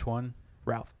price. Which one?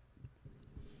 Ralph.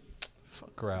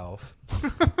 Fuck Ralph.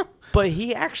 But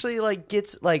he actually like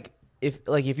gets like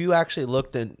if you actually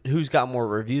looked at who's got more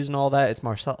reviews and all that, it's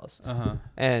Marcellus.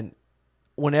 And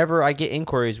whenever I get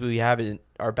inquiries, we have it in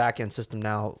our back end system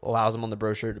now allows them on the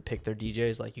brochure to pick their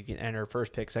DJs. Like you can enter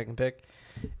first pick, second pick,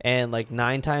 and like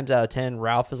 9 times out of 10,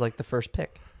 Ralph is like the first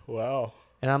pick. Wow.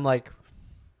 And I'm like,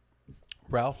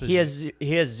 Ralph. He has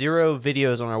 0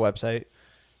 videos on our website,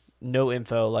 no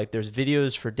info. Like there's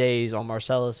videos for days on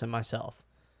Marcellus and myself,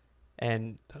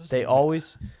 and they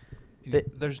always.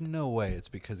 There's no way it's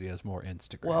because he has more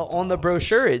Instagram. Well, on the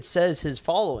brochure it says his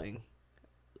following.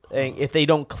 If they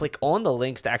don't click on the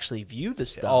links to actually view the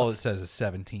stuff, all it says is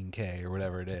 17K or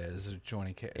whatever it is, or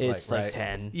 20K. It's like right?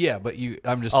 10. Yeah, but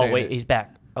I'm just saying. Oh wait, he's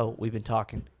back. Oh, we've been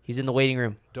talking. He's in the waiting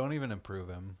room. Don't even improve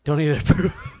him. Don't even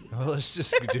approve. Well, let's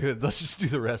just do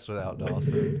the rest without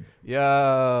Dawson.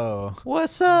 Yo.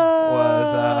 What's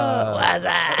up?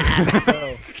 What's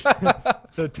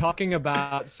up? So talking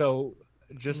about,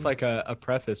 just like a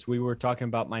preface, we were talking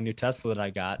about my new Tesla that I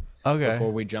got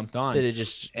before we jumped on. Did it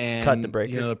just cut the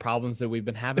breaker? You know, the problems that we've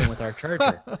been having with our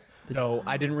charger. So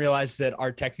I didn't realize that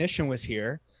our technician was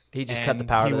here. He just cut the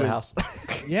power to the house.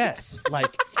 Yes.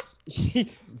 Like,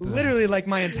 he literally, like,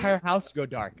 my entire house go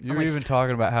dark. You were even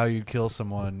talking about how you'd kill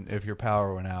someone if your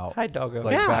power went out. Hi, doggo.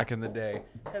 Like back in the day.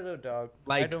 Hello, dog.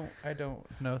 Like, I don't.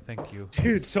 No, thank you.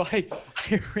 Dude, so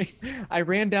I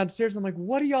ran downstairs. I'm like,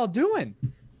 what are y'all doing?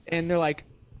 And they're like,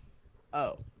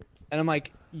 oh. And I'm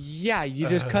like, yeah, you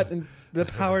just cut the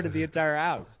power to the entire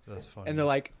house. That's funny. And they're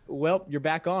like, well, you're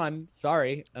back on.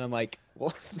 Sorry. And I'm like, well,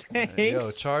 thanks.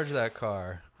 Yo, charge that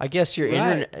car. I guess your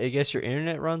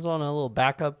internet runs on a little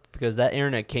backup because that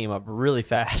internet came up really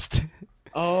fast.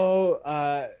 Oh,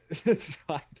 well,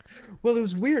 it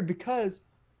was weird because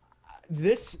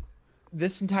this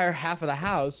entire half of the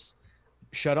house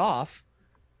shut off,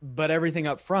 but everything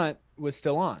up front was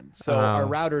still on. So our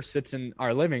router sits in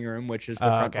our living room, which is the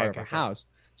front part of our house.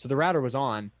 So the router was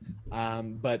on,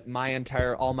 but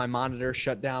all my monitors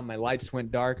shut down. My lights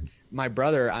went dark. My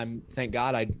brother, thank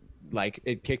God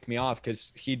it kicked me off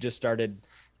because he just started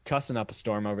cussing up a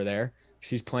storm over there.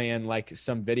 He's playing like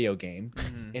some video game,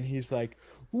 and he's like,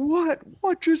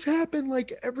 what just happened?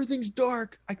 Like, everything's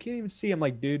dark. I can't even see. I'm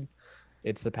like, dude,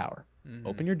 it's the power.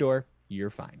 Open your door. You're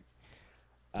fine.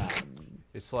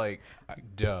 It's like,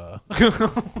 duh.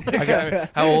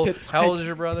 How old is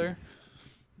your brother?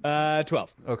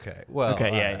 12. Okay. Well.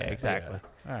 Okay. Yeah. Exactly.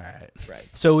 Yeah. All right. Right.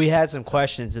 So we had some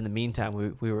questions in the meantime.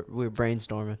 We were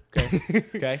brainstorming.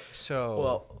 Okay.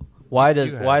 So. Why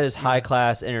does High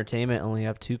Class Entertainment only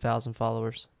have 2,000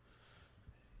 followers?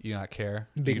 You not care?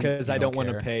 Because you I don't want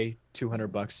to care? pay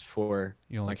 $200 for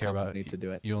You only my care about company to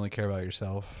do it. You only care about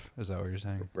yourself. Is that what you're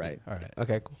saying? Right. All right.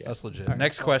 Okay, cool. That's legit. All right.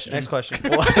 Next question. Next question.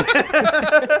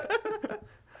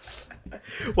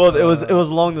 Well, it was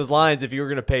along those lines. If you were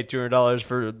going to pay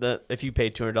 $200 if you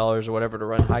paid $200 or whatever to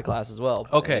run High Class as well.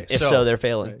 Okay. If so, they're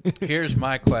failing. Here's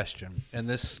my question, and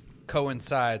this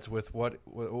coincides with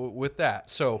with that.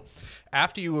 So,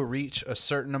 after you will reach a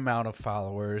certain amount of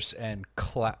followers and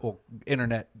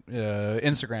internet,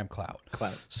 Instagram clout.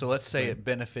 So let's say it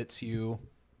benefits you.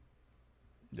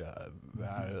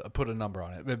 Put a number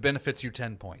on it. It benefits you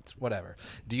 10 points, whatever.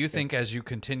 Do you think as you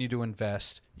continue to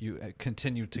invest, you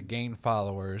continue to gain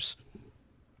followers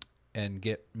and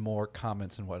get more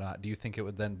comments and whatnot, do you think it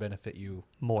would then benefit you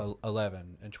more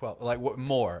 11 and 12? Like what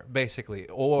more, basically?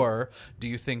 Or do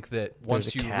you think that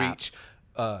once you reach,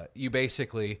 you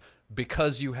basically,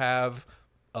 because you have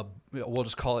we'll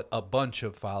just call it a bunch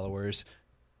of followers,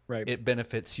 right, it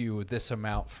benefits you this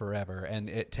amount forever, and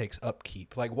it takes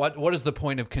upkeep? Like, what is the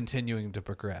point of continuing to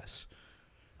progress?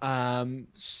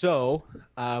 So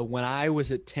when I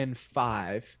was at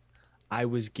 10.5, I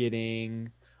was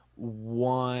getting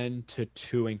 1 to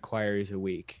 2 inquiries a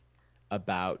week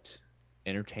about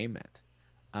entertainment.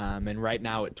 And right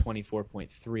now at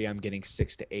 24.3, I'm getting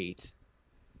 6 to 8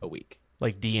 a week.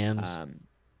 Like DMs?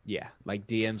 Yeah, like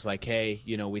DMs like, hey,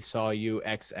 we saw you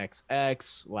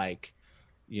XXX, like,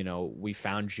 we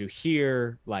found you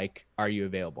here, like, are you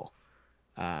available?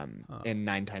 And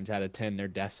 9 times out of 10, they're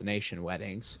destination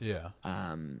weddings. Yeah.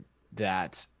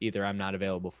 That either I'm not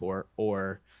available for,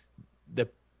 or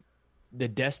the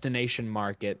destination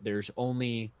market, there's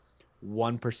only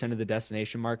 1% of the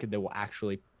destination market that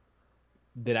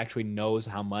actually knows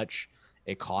how much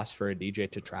it costs for a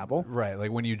DJ to travel. Right. Like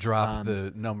when you drop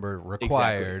the number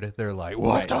required, they're like,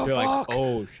 what the fuck? They're like,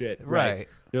 oh shit. Right.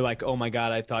 They're like, oh my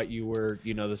God, I thought you were,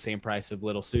 the same price of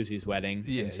Little Susie's wedding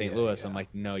in St. Louis. Yeah. I'm like,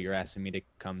 no, you're asking me to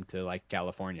come to like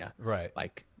California. Right.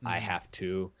 Like I have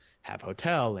to have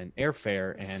hotel and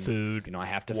airfare and food, I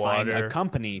have to water, find a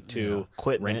company to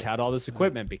rent out all this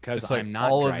equipment because like I'm not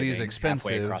all driving of these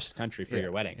expenses halfway across the country for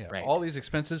your wedding. Yeah. Right. All these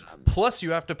expenses, plus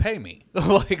you have to pay me.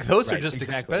 Like those are just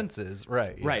expenses.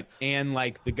 Right. Yeah. Right. And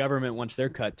like the government wants their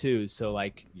cut too. So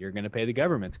like you're going to pay the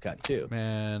government's cut too.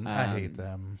 Man, I hate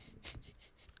them.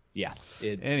 Yeah.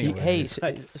 Hey,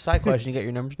 side question. You got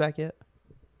your numbers back yet?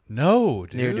 No,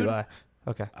 dude. Neither do I.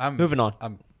 Okay. I'm moving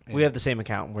on. We have the same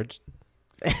account. We're just...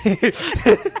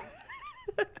 If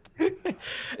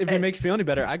it makes you feel any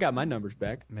better, I got my numbers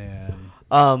back. Man.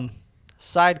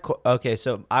 Okay,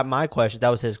 so my question, that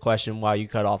was his question while you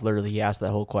cut off. Literally, he asked that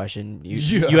whole question.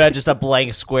 You had just a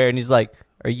blank square, and he's like,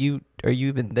 are you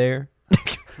even there?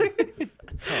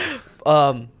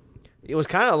 it was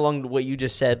kind of along what you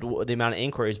just said, the amount of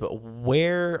inquiries, but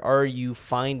where are you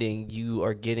finding you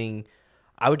are getting,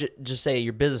 I would just say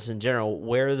your business in general,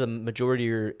 where are the majority of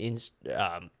your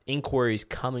inquiries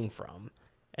coming from?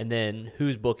 And then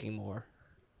who's booking more?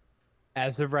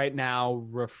 As of right now,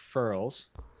 referrals.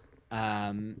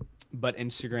 But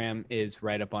Instagram is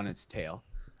right up on its tail.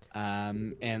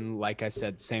 And like I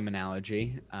said, same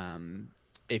analogy.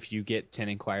 If you get 10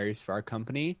 inquiries for our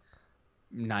company,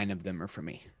 9 of them are for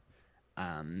me.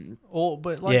 Well,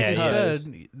 but like you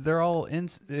said, they're all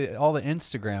all the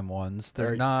Instagram ones.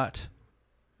 They're not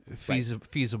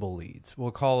feasible leads.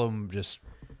 We'll call them just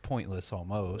pointless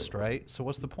almost, right? So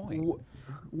what's the point?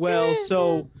 Well,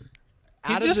 so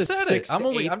he just said it.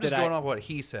 I'm just going off what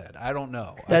he said. I don't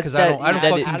know because I don't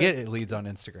fucking get leads on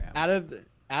Instagram.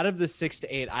 Out of the 6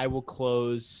 to 8, I will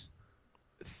close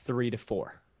 3 to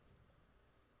 4.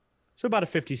 So about a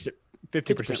 50%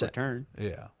 return.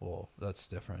 Yeah, well, that's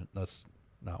different. That's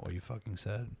not what you fucking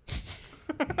said.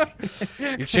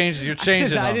 You're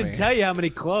changing. I didn't tell you how many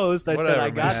closed. I said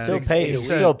I got still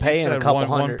paying a couple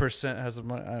hundred. 1% has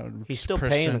a he's still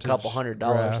paying a couple $100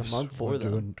 a month for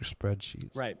them. Doing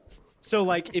spreadsheets, right? So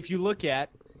like, if you look at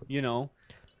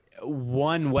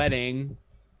one wedding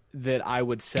that I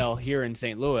would sell here in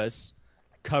St. Louis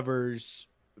covers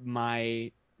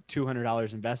my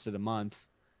 $200 invested a month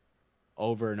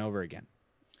over and over again.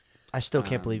 I still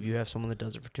can't believe you have someone that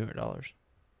does it for $200.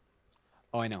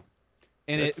 Oh, I know.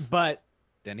 And but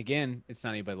then again, it's not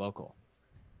anybody local.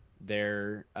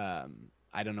 They're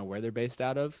I don't know where they're based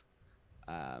out of.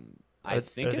 I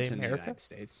think it's in the United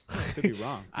States. I could be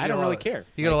wrong. I don't really care.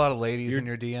 You got a lot of ladies in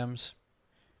your DMs?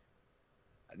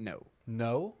 No.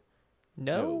 No?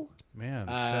 Man,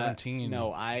 17.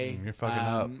 No, you're fucking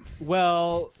up.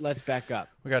 Well, let's back up.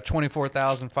 We got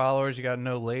 24,000 followers. You got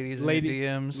no ladies in your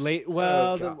DMs.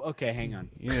 Okay, hang on.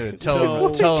 You need to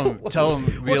tell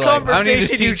them. What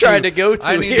conversation you trying to go to?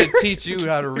 I need to teach you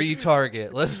how to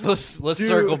retarget. Let's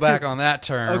circle back on that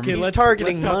term. Okay, he's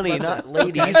targeting money, not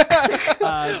ladies.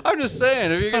 I'm just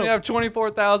saying, if you're gonna have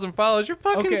 24,000 followers, you're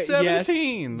fucking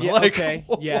 17. Yes, okay.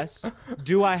 Yes.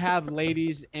 Do I have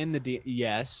ladies in the DM?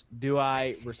 Yes. Do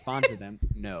I respond to them?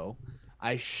 No.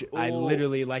 I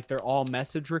literally, like, they're all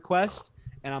message requests,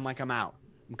 and I'm like, I'm out.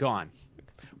 I'm gone.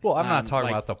 Well, I'm not talking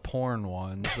about the porn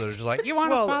ones that are just like, you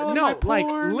want to follow my porn?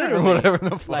 Like, literally, or whatever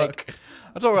the fuck. Like,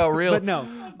 I'm talking about real. But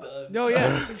no,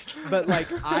 yes. But like,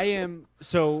 I'm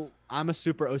a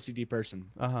super OCD person.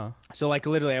 So like,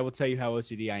 literally, I will tell you how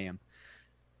OCD I am.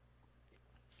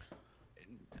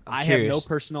 I have no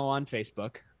personal on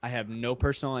Facebook. I have no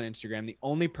personal on Instagram. The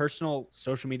only personal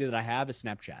social media that I have is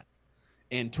Snapchat,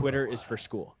 and Twitter is for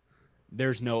school.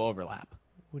 There's no overlap.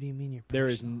 What do you mean There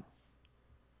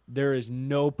is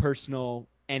no personal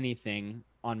anything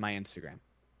on my Instagram.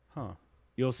 Huh.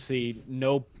 You'll see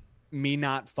me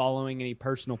not following any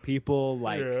personal people,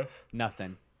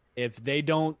 nothing. If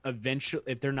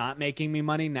they're not making me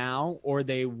money now, or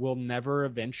they will never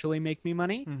eventually make me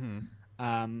money,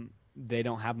 they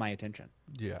don't have my attention.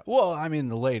 Yeah. Well, I mean,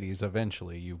 the ladies,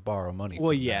 eventually you borrow money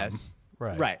from yes.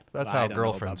 them. Right. That's how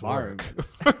girlfriends work.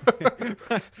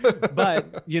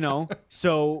 But,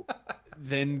 so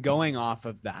then going off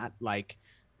of that, like,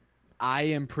 I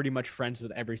am pretty much friends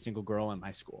with every single girl in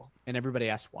my school, and everybody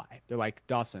asks why. They're like,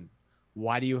 Dawson,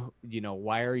 why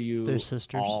are you They're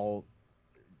sisters. all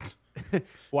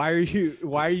why are you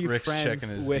Rick's friends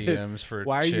checking his with DMs for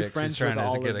why are you chicks. friends He's trying with to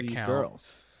all get of a these count.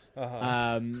 girls?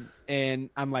 And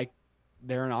I'm like,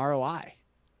 they're an ROI.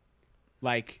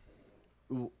 Like,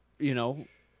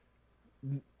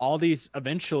 all these,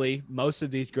 eventually, most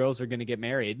of these girls are going to get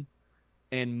married,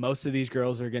 and most of these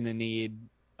girls are going to need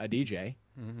a DJ.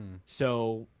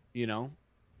 So, it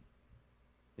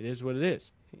is what it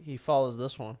is. He follows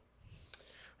this one.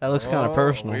 That looks kind of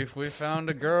personal. We found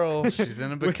a girl. She's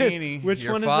in a bikini. Which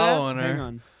You're one is following that? her. Hang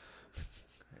on.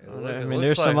 I mean,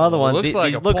 there's some other ones. Looks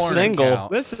like these a look porn single.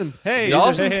 account. Listen, hey,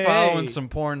 Dawson's following some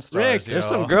porn stars. Rick, there's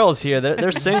some girls here.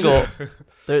 They're single.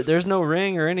 There's no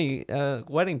ring or any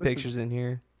wedding pictures in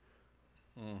here.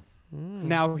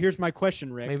 Now, here's my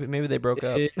question, Rick. Maybe they broke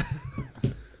up.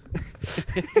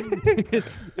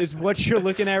 Is what you're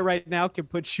looking at right now can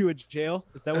put you in jail?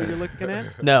 Is that what you're looking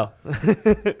at? No.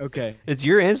 Okay. It's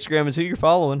your Instagram. It's who you're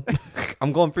following.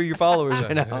 I'm going through your followers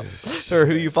right now, or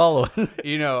who you following.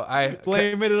 I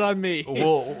blaming it on me.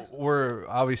 Well,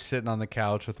 I'll be sitting on the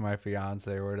couch with my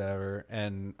fiance or whatever,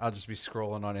 and I'll just be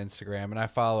scrolling on Instagram, and I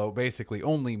follow basically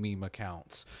only meme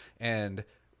accounts, and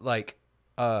like,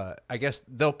 I guess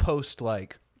they'll post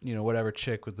like whatever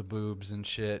chick with the boobs and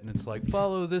shit, and it's like,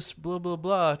 follow this blah blah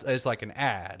blah. It's like an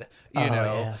ad, and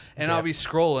I'll be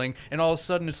scrolling, and all of a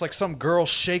sudden it's like some girl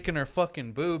shaking her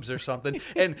fucking boobs or something,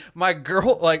 and my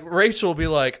girl, like Rachel, will be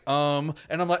like, and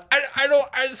I'm like, I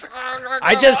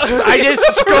just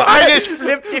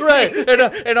flipped it. Right,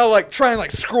 and I'll like try and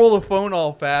like scroll the phone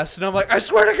all fast, and I'm like, I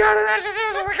swear to God.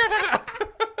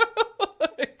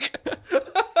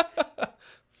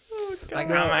 Like,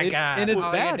 oh my God. And it's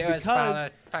all bad you do is because follow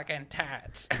fucking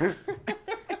tats.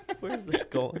 Where's this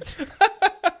going?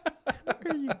 Where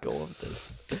are you going with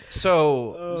this?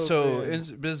 So in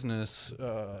business,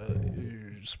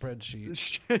 spreadsheet.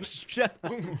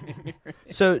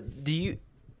 So do you?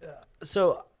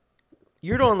 So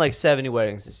you're doing like 70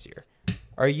 weddings this year.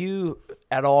 Are you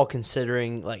at all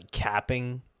considering like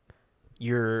capping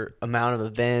your amount of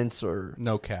events, or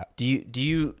No cap? do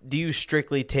you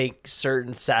strictly take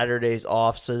certain Saturdays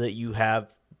off so that you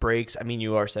have breaks? I mean,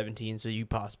 you are 17, so you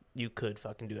could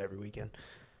fucking do every weekend,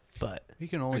 but You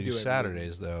can only do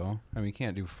Saturdays though. I mean, you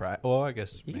can't do Friday. Well, I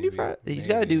guess you can maybe, do Friday. He's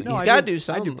maybe. got to do. No, He's got to do I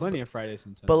something. do plenty of Fridays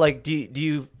and Sundays. But like, do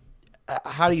you?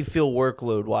 How do you feel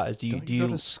workload wise? Do Don't you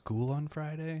go to school on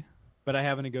Friday? But I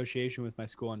have a negotiation with my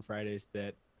school on Fridays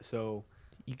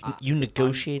you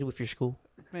negotiated with your school?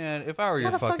 Man, if I were your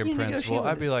the fuck fucking you principal, negotiate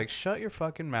I'd with be like, shut your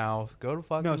fucking mouth. Go to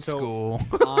fucking school.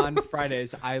 on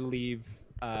Fridays I leave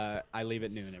at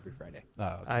noon every Friday. Oh,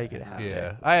 okay. I get a half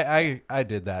Yeah, day. I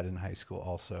did that in high school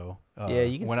also. Yeah,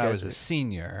 you can when I was schedule a it.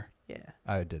 senior, Yeah.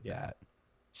 I did that.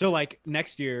 So like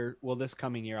next year, this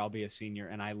coming year I'll be a senior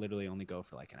and I literally only go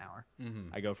for like an hour.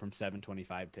 Mm-hmm. I go from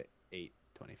 7:25 to 8:25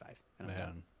 and I'm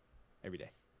done every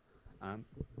day.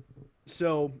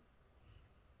 So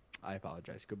I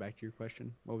apologize. Go back to your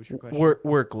question. What was your question?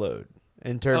 Workload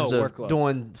in terms of workload.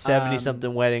 doing 70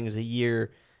 something weddings a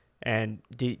year, and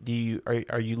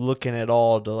are you looking at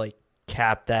all to like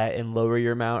cap that and lower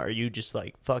your amount? Or are you just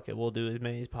like, fuck it, we'll do as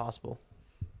many as possible?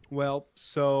 Well,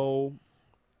 so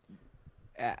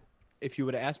if you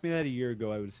would have asked me that a year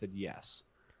ago, I would have said yes.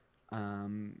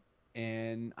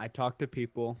 And I talked to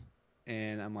people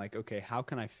and I'm like, okay, how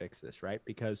can I fix this? Right.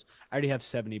 Because I already have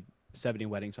 70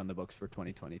 weddings on the books for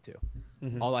 2022.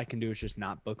 Mm-hmm. All I can do is just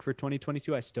not book for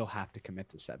 2022. I still have to commit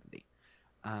to 70.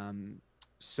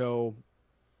 So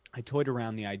I toyed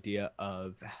around the idea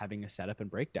of having a setup and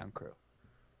breakdown crew.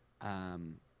 So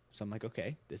I'm like,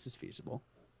 okay, this is feasible.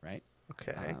 Right.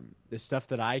 Okay. The stuff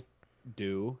that I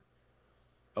do,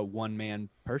 a one-man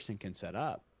person can set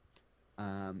up.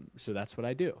 So that's what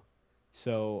I do.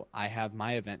 So I have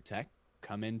my event tech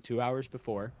come in 2 hours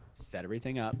before, set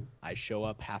everything up. I show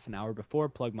up half an hour before,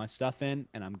 plug my stuff in,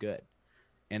 and I'm good.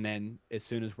 And then as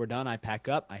soon as we're done, I pack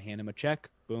up, I hand him a check,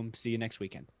 boom, see you next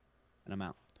weekend, and I'm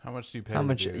out. How much do you pay? How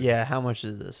much? Yeah, how much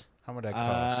is this? How much that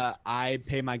cost? I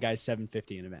pay my guys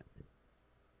 $750 an event.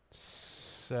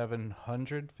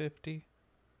 750.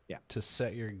 Yeah. To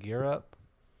set your gear up.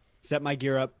 Set my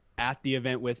gear up at the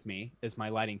event with me as my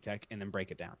lighting tech, and then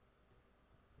break it down.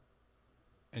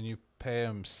 And you pay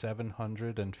him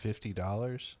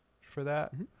 $750 for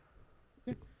that? Mm-hmm.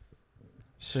 Yeah.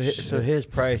 So his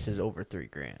price is over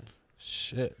 $3,000.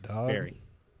 Shit, dog. Very.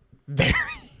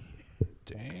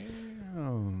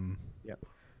 Damn. Yep.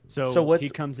 So So he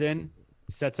comes in,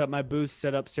 sets up my booth,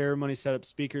 set up ceremony, set up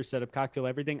speakers, set up cocktail,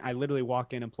 everything. I literally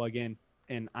walk in and plug in,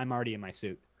 and I'm already in my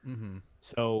suit. Mm-hmm.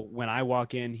 So when I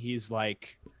walk in, he's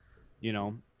like,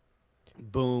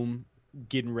 boom,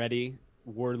 getting ready.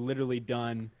 We're literally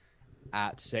done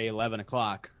at, say, 11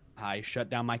 o'clock. I shut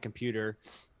down my computer.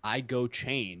 I go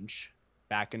change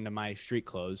back into my street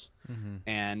clothes. Mm-hmm.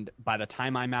 And by the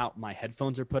time I'm out, my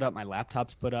headphones are put up, my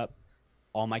laptop's put up,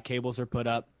 all my cables are put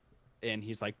up. And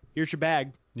he's like, here's your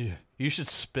bag. Yeah, you should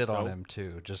spit on him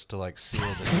too, just to like seal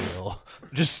the deal.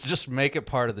 just make it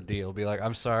part of the deal. Be like,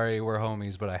 I'm sorry, we're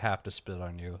homies, but I have to spit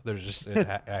on you. There's just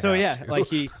Like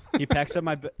he packs up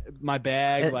my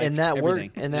bag, and, like and that everything.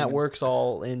 work and that works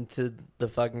all into the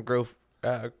fucking gross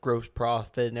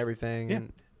profit and everything. Yeah.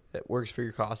 And it works for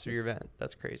your cost of your event.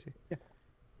 That's crazy. Yeah.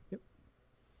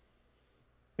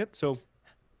 Yep. So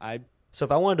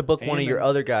if I wanted to book one of Payment. your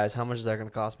other guys, how much is that going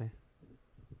to cost me?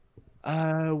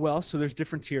 well, so there's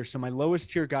different tiers. So my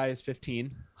lowest tier guy is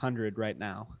 1,500 right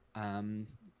now.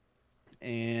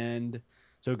 And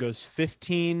so it goes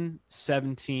 15,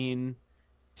 17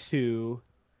 to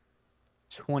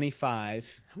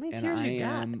 25. How many and tiers I you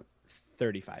got? am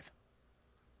 35.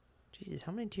 Jesus,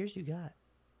 how many tiers you got?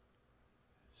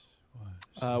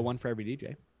 One for every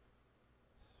DJ.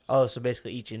 Oh, so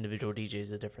basically each individual DJ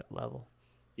is a different level.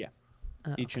 Yeah.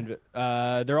 Okay.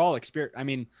 They're all experience. I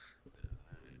mean,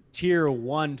 tier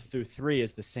 1 through 3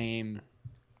 is the same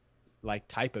like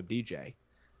type of DJ.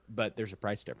 but there's a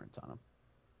price difference on them.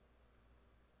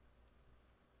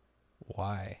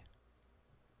 Why?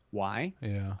 Why?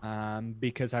 Yeah.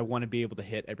 Because I want to be able to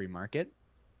hit every market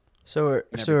So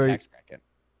and every tax bracket.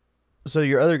 So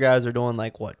your other guys are doing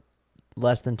like what,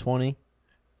 less than 20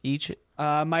 each?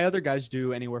 My other guys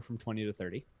do anywhere from 20 to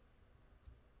 30.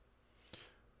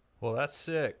 Well, that's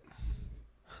sick.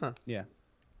 Huh. Yeah.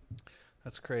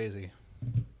 That's crazy.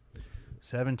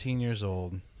 17 years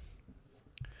old.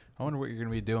 I wonder what you're going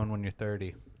to be doing when you're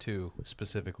 32,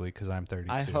 specifically, because I'm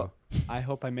 32. I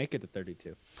hope I make it to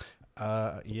 32.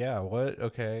 Yeah. What?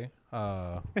 Okay.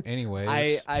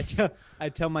 Anyways, I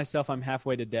tell myself I'm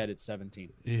halfway to dead at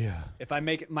 17. Yeah. If I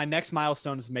make it, my next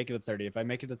milestone is to make it to 30. If I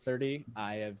make it to 30,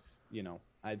 I've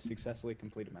successfully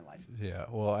completed my life. Yeah.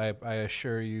 Well, I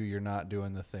assure you, you're not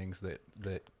doing the things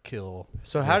that kill.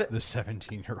 So how the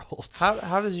 17-year-olds?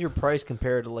 How does your price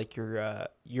compare to like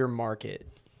your market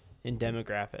in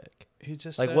demographic? He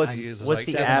just like said what's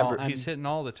the average? He's hitting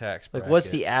all the tax brackets. Like what's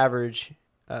the average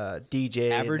DJ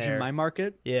average in my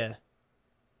market? Yeah.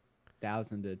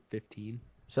 1,000 to 15.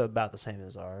 So about the same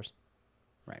as ours.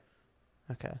 Right.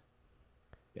 Okay.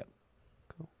 Yep.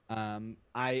 Cool.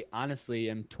 I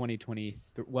honestly am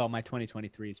 2023. Well, my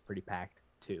 2023 is pretty packed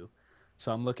too.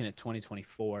 So I'm looking at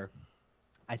 2024.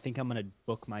 I think I'm going to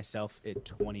book myself at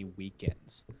 20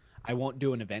 weekends. I won't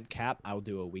do an event cap. I'll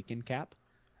do a weekend cap.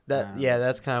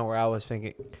 That's kind of where I was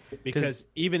thinking. Because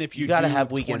even if you gotta do have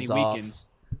 20 weekends off. weekends,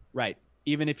 right?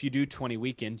 Even if you do 20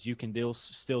 weekends, you can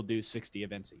still do 60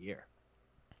 events a year.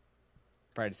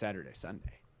 Friday, Saturday,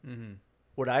 Sunday. Mm-hmm.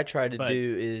 What I try to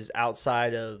do is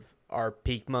outside of our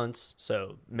peak months,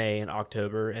 so May and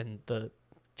October, and the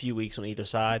few weeks on either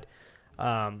side,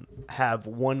 have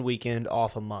one weekend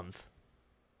off a month,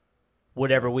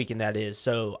 whatever weekend that is.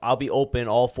 So I'll be open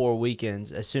all 4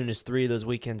 weekends. As soon as 3 of those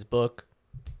weekends book,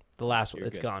 the last one,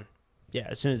 it's good. gone. Yeah,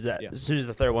 as soon as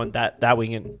the third one, that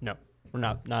weekend, no, we're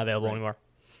not available anymore.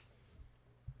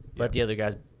 Let the other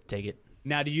guys take it.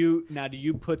 Now do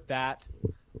you put that?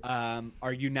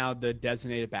 Are you now the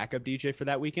designated backup DJ for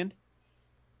that weekend?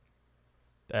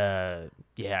 Yeah,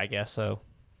 I guess so.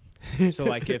 So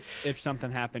like if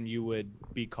something happened, you would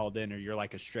be called in, or you're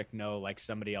like a strict no, like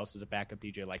somebody else is a backup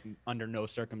DJ, like under no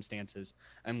circumstances,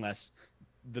 unless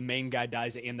the main guy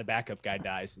dies and the backup guy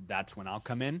dies, that's when I'll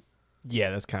come in.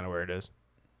 Yeah, that's kind of where it is.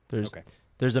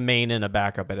 There's a main and a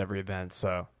backup at every event,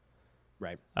 so.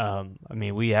 Right. I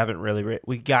mean, we haven't really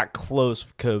we got close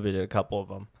with COVID at a couple of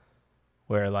them,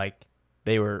 where like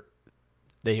they were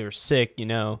sick,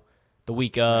 the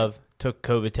week of, took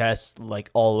COVID tests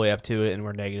like all the way up to it, and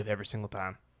were negative every single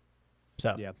time.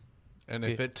 So yeah. And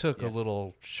if it took a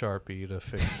little Sharpie to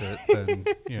fix it, then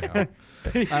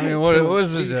I mean, what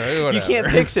was it? Whatever. You can't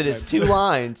fix it. It's 2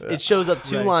 lines. It shows up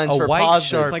 2 lines for white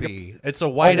positive. Sharpie. It's a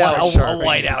whiteout Sharpie. A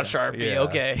whiteout Sharpie. Yeah.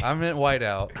 Okay. I meant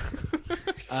whiteout.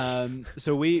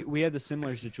 So we had the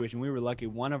similar situation. We were lucky.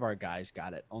 One of our guys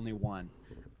got it, only one,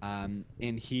 and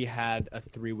he had a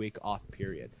 3-week off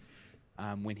period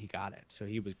when he got it. So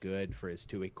he was good for his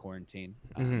 2-week quarantine,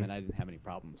 and I didn't have any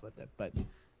problems with it. But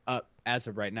as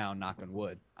of right now, knock on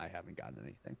wood, I haven't gotten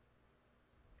anything.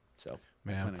 So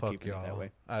man, fuck y'all. That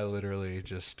way. I literally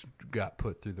just got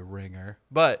put through the ringer,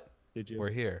 but we're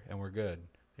here and we're good.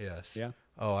 Yes. Yeah.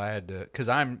 Oh, I had to, because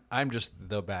I'm just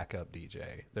the backup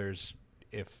DJ. There's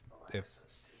if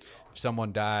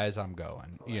someone dies, I'm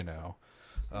going.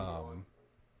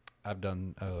 I've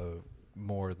done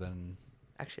more than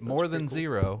cool.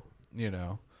 0.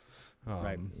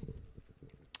 Right.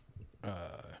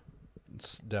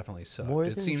 It's definitely sucked.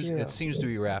 It seems to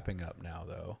be wrapping up now,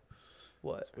 though.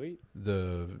 What? Sweet.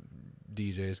 The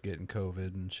DJs getting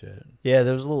COVID and shit. Yeah,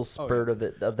 there was a little spurt of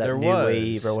that new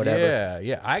wave or whatever.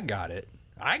 Yeah, I got it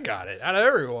out of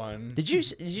everyone. Did you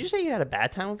say you had a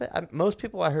bad time with it? Most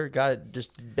people I heard got it,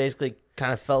 just basically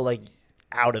kind of felt like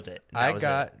out of it. I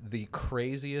got the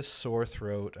craziest sore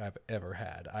throat I've ever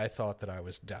had. I thought that I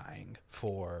was dying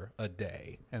for a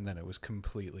day, and then it was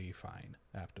completely fine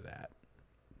after that.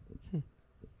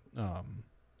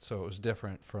 So it was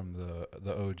different from the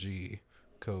OG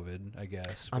COVID, I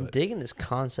guess. I'm digging this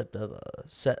concept of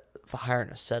hiring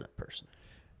a setup person.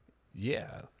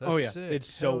 Yeah. That's sick. It's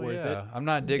so worth it. I'm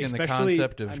not digging the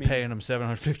concept of paying them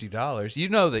 $750. You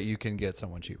know that you can get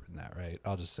someone cheaper than that, right?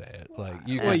 I'll just say it. Like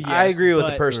you. Yes, I agree with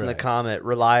the person in the comment.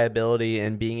 Reliability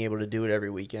and being able to do it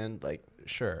every weekend, like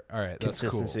sure. All right, that's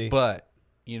consistency. Cool. But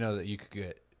you know that you could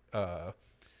get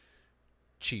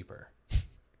cheaper,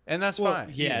 and that's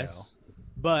fine. Yes,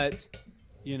 but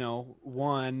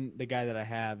one, the guy that I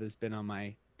have has been on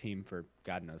my team for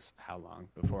God knows how long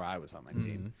before I was on my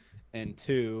team, and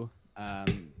 2.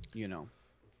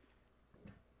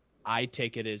 I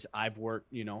take it as I've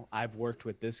worked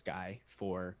with this guy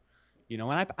for,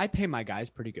 and I pay my guys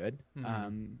pretty good.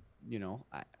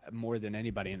 More than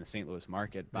anybody in the St. Louis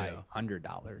market by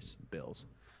 $100 bills.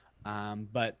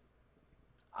 But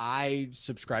I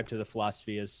subscribe to the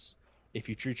philosophy is if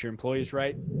you treat your employees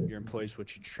right, your employees will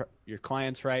treat your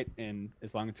clients right. And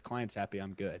as long as the client's happy,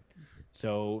 I'm good.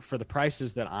 So for the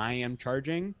prices that I am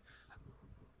charging,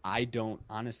 I don't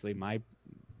honestly,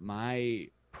 my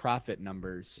profit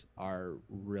numbers are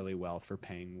really well for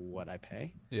paying what I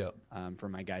pay for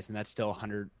my guys. And that's still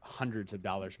hundreds of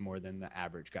dollars more than the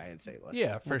average guy in St. Louis.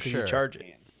 Yeah, for sure.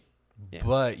 Charging. Yeah.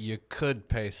 But you could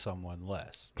pay someone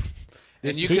less.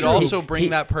 And you could also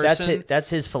bring that person. That's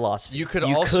his philosophy. You could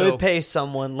pay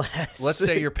someone less. Let's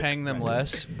say you're paying them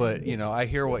less, but I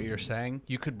hear what you're saying.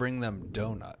 You could bring them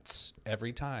donuts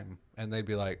every time, and they'd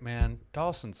be like, "Man,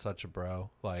 Dawson's such a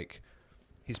bro. Like,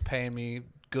 he's paying me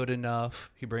good enough.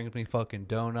 He brings me fucking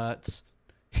donuts.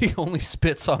 He only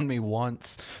spits on me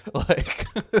once. Like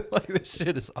this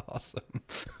shit is awesome."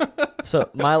 So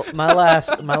my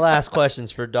last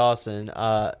questions for Dawson.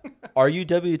 Are you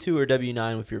W-2 or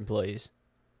W-9 with your employees?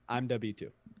 I'm W-2.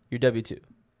 You're W-2.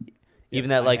 Even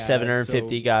that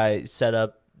 750 guy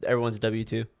setup, everyone's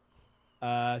W-2.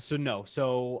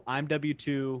 So I'm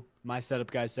W-2. My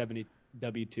setup guy's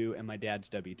W-2, and my dad's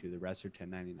W-2. The rest are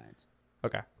 1099s.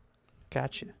 Okay,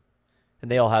 gotcha.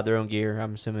 And they all have their own gear,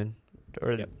 I'm assuming.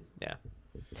 Or Yep. Yeah.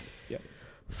 Yep.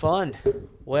 Fun.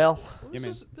 Well,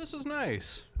 this is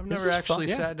nice. I've never actually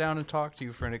sat down and talked to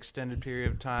you for an extended period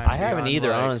of time. I haven't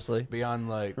either, honestly. Beyond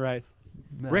right.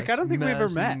 Rick, I don't think we ever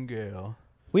met.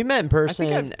 We met in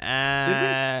person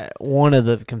at one of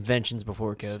the conventions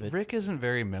before COVID. Rick isn't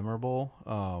very memorable,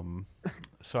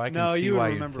 so I can see why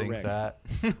you think Rick. That.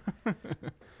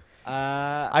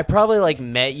 I probably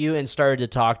met you and started to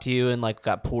talk to you and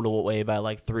got pulled away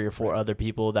by 3 or 4 other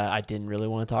people that I didn't really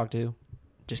want to talk to.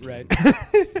 Just kidding.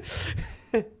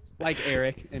 Right. Like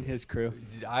Eric and his crew.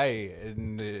 Eric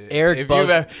if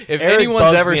Eric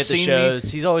anyone's ever me at the seen shows,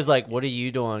 me, he's always like, "What are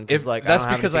you doing?" That's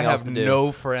because I have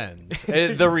no friends.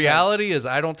 The reality is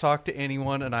I don't talk to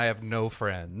anyone and I have no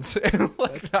friends. At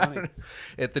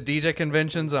the DJ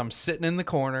conventions, I'm sitting in the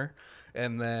corner,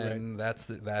 and then that's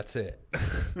it.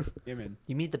 Yeah, man.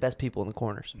 You meet the best people in the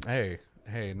corners. Hey,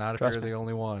 not if Trust you're me. the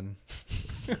only one.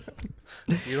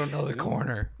 You don't know the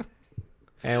corner.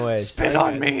 Anyways, spit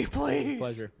on me, please. It's a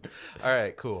pleasure. All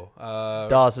right, cool.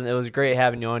 Dawson, it was great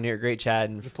having you on here. Great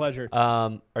chatting. It's a pleasure.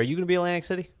 Are you going to be Atlantic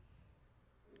City?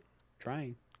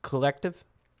 Trying. Collective?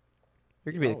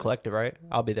 You're going to be the Collective, right?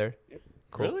 I'll be there. Yep.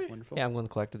 Cool. Really? Wonderful. Yeah, I'm going to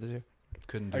the Collective this year.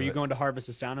 Couldn't do Are you it. going to Harvest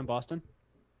of Sound in Boston?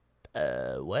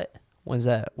 What? When's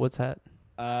that? What's that?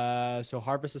 So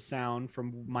Harvest of Sound,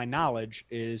 from my knowledge,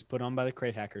 is put on by the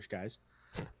Crate Hackers guys.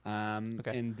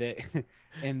 Okay.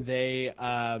 And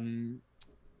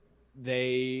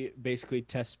they basically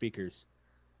test speakers.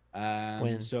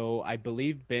 So I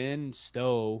believe Ben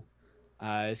Stowe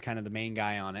is kind of the main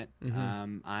guy on it.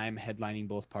 Mm-hmm. I'm headlining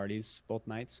both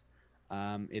nights.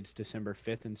 It's December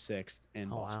 5th and 6th in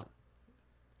Boston. Wow.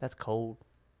 That's cold.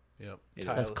 Yep.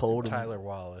 That's cold. Tyler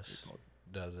Wallace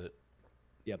does it.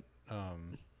 Yep.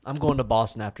 I'm going to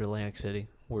Boston after Atlantic City.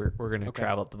 We're going to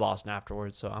travel up to Boston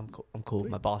afterwards, so I'm cool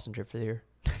with my Boston trip for the year.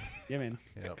 Yeah, man.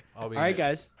 Yep. All right,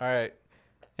 guys. All right.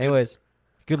 Anyways,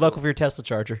 good luck with your Tesla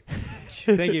charger.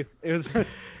 Thank you. It was.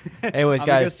 Anyways, I'm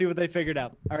guys, gonna see what they figured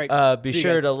out. All right. Be See you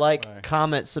sure guys. to like, Bye.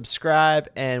 comment, subscribe,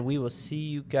 and we will see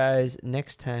you guys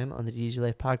next time on the DJ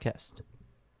Life podcast.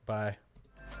 Bye.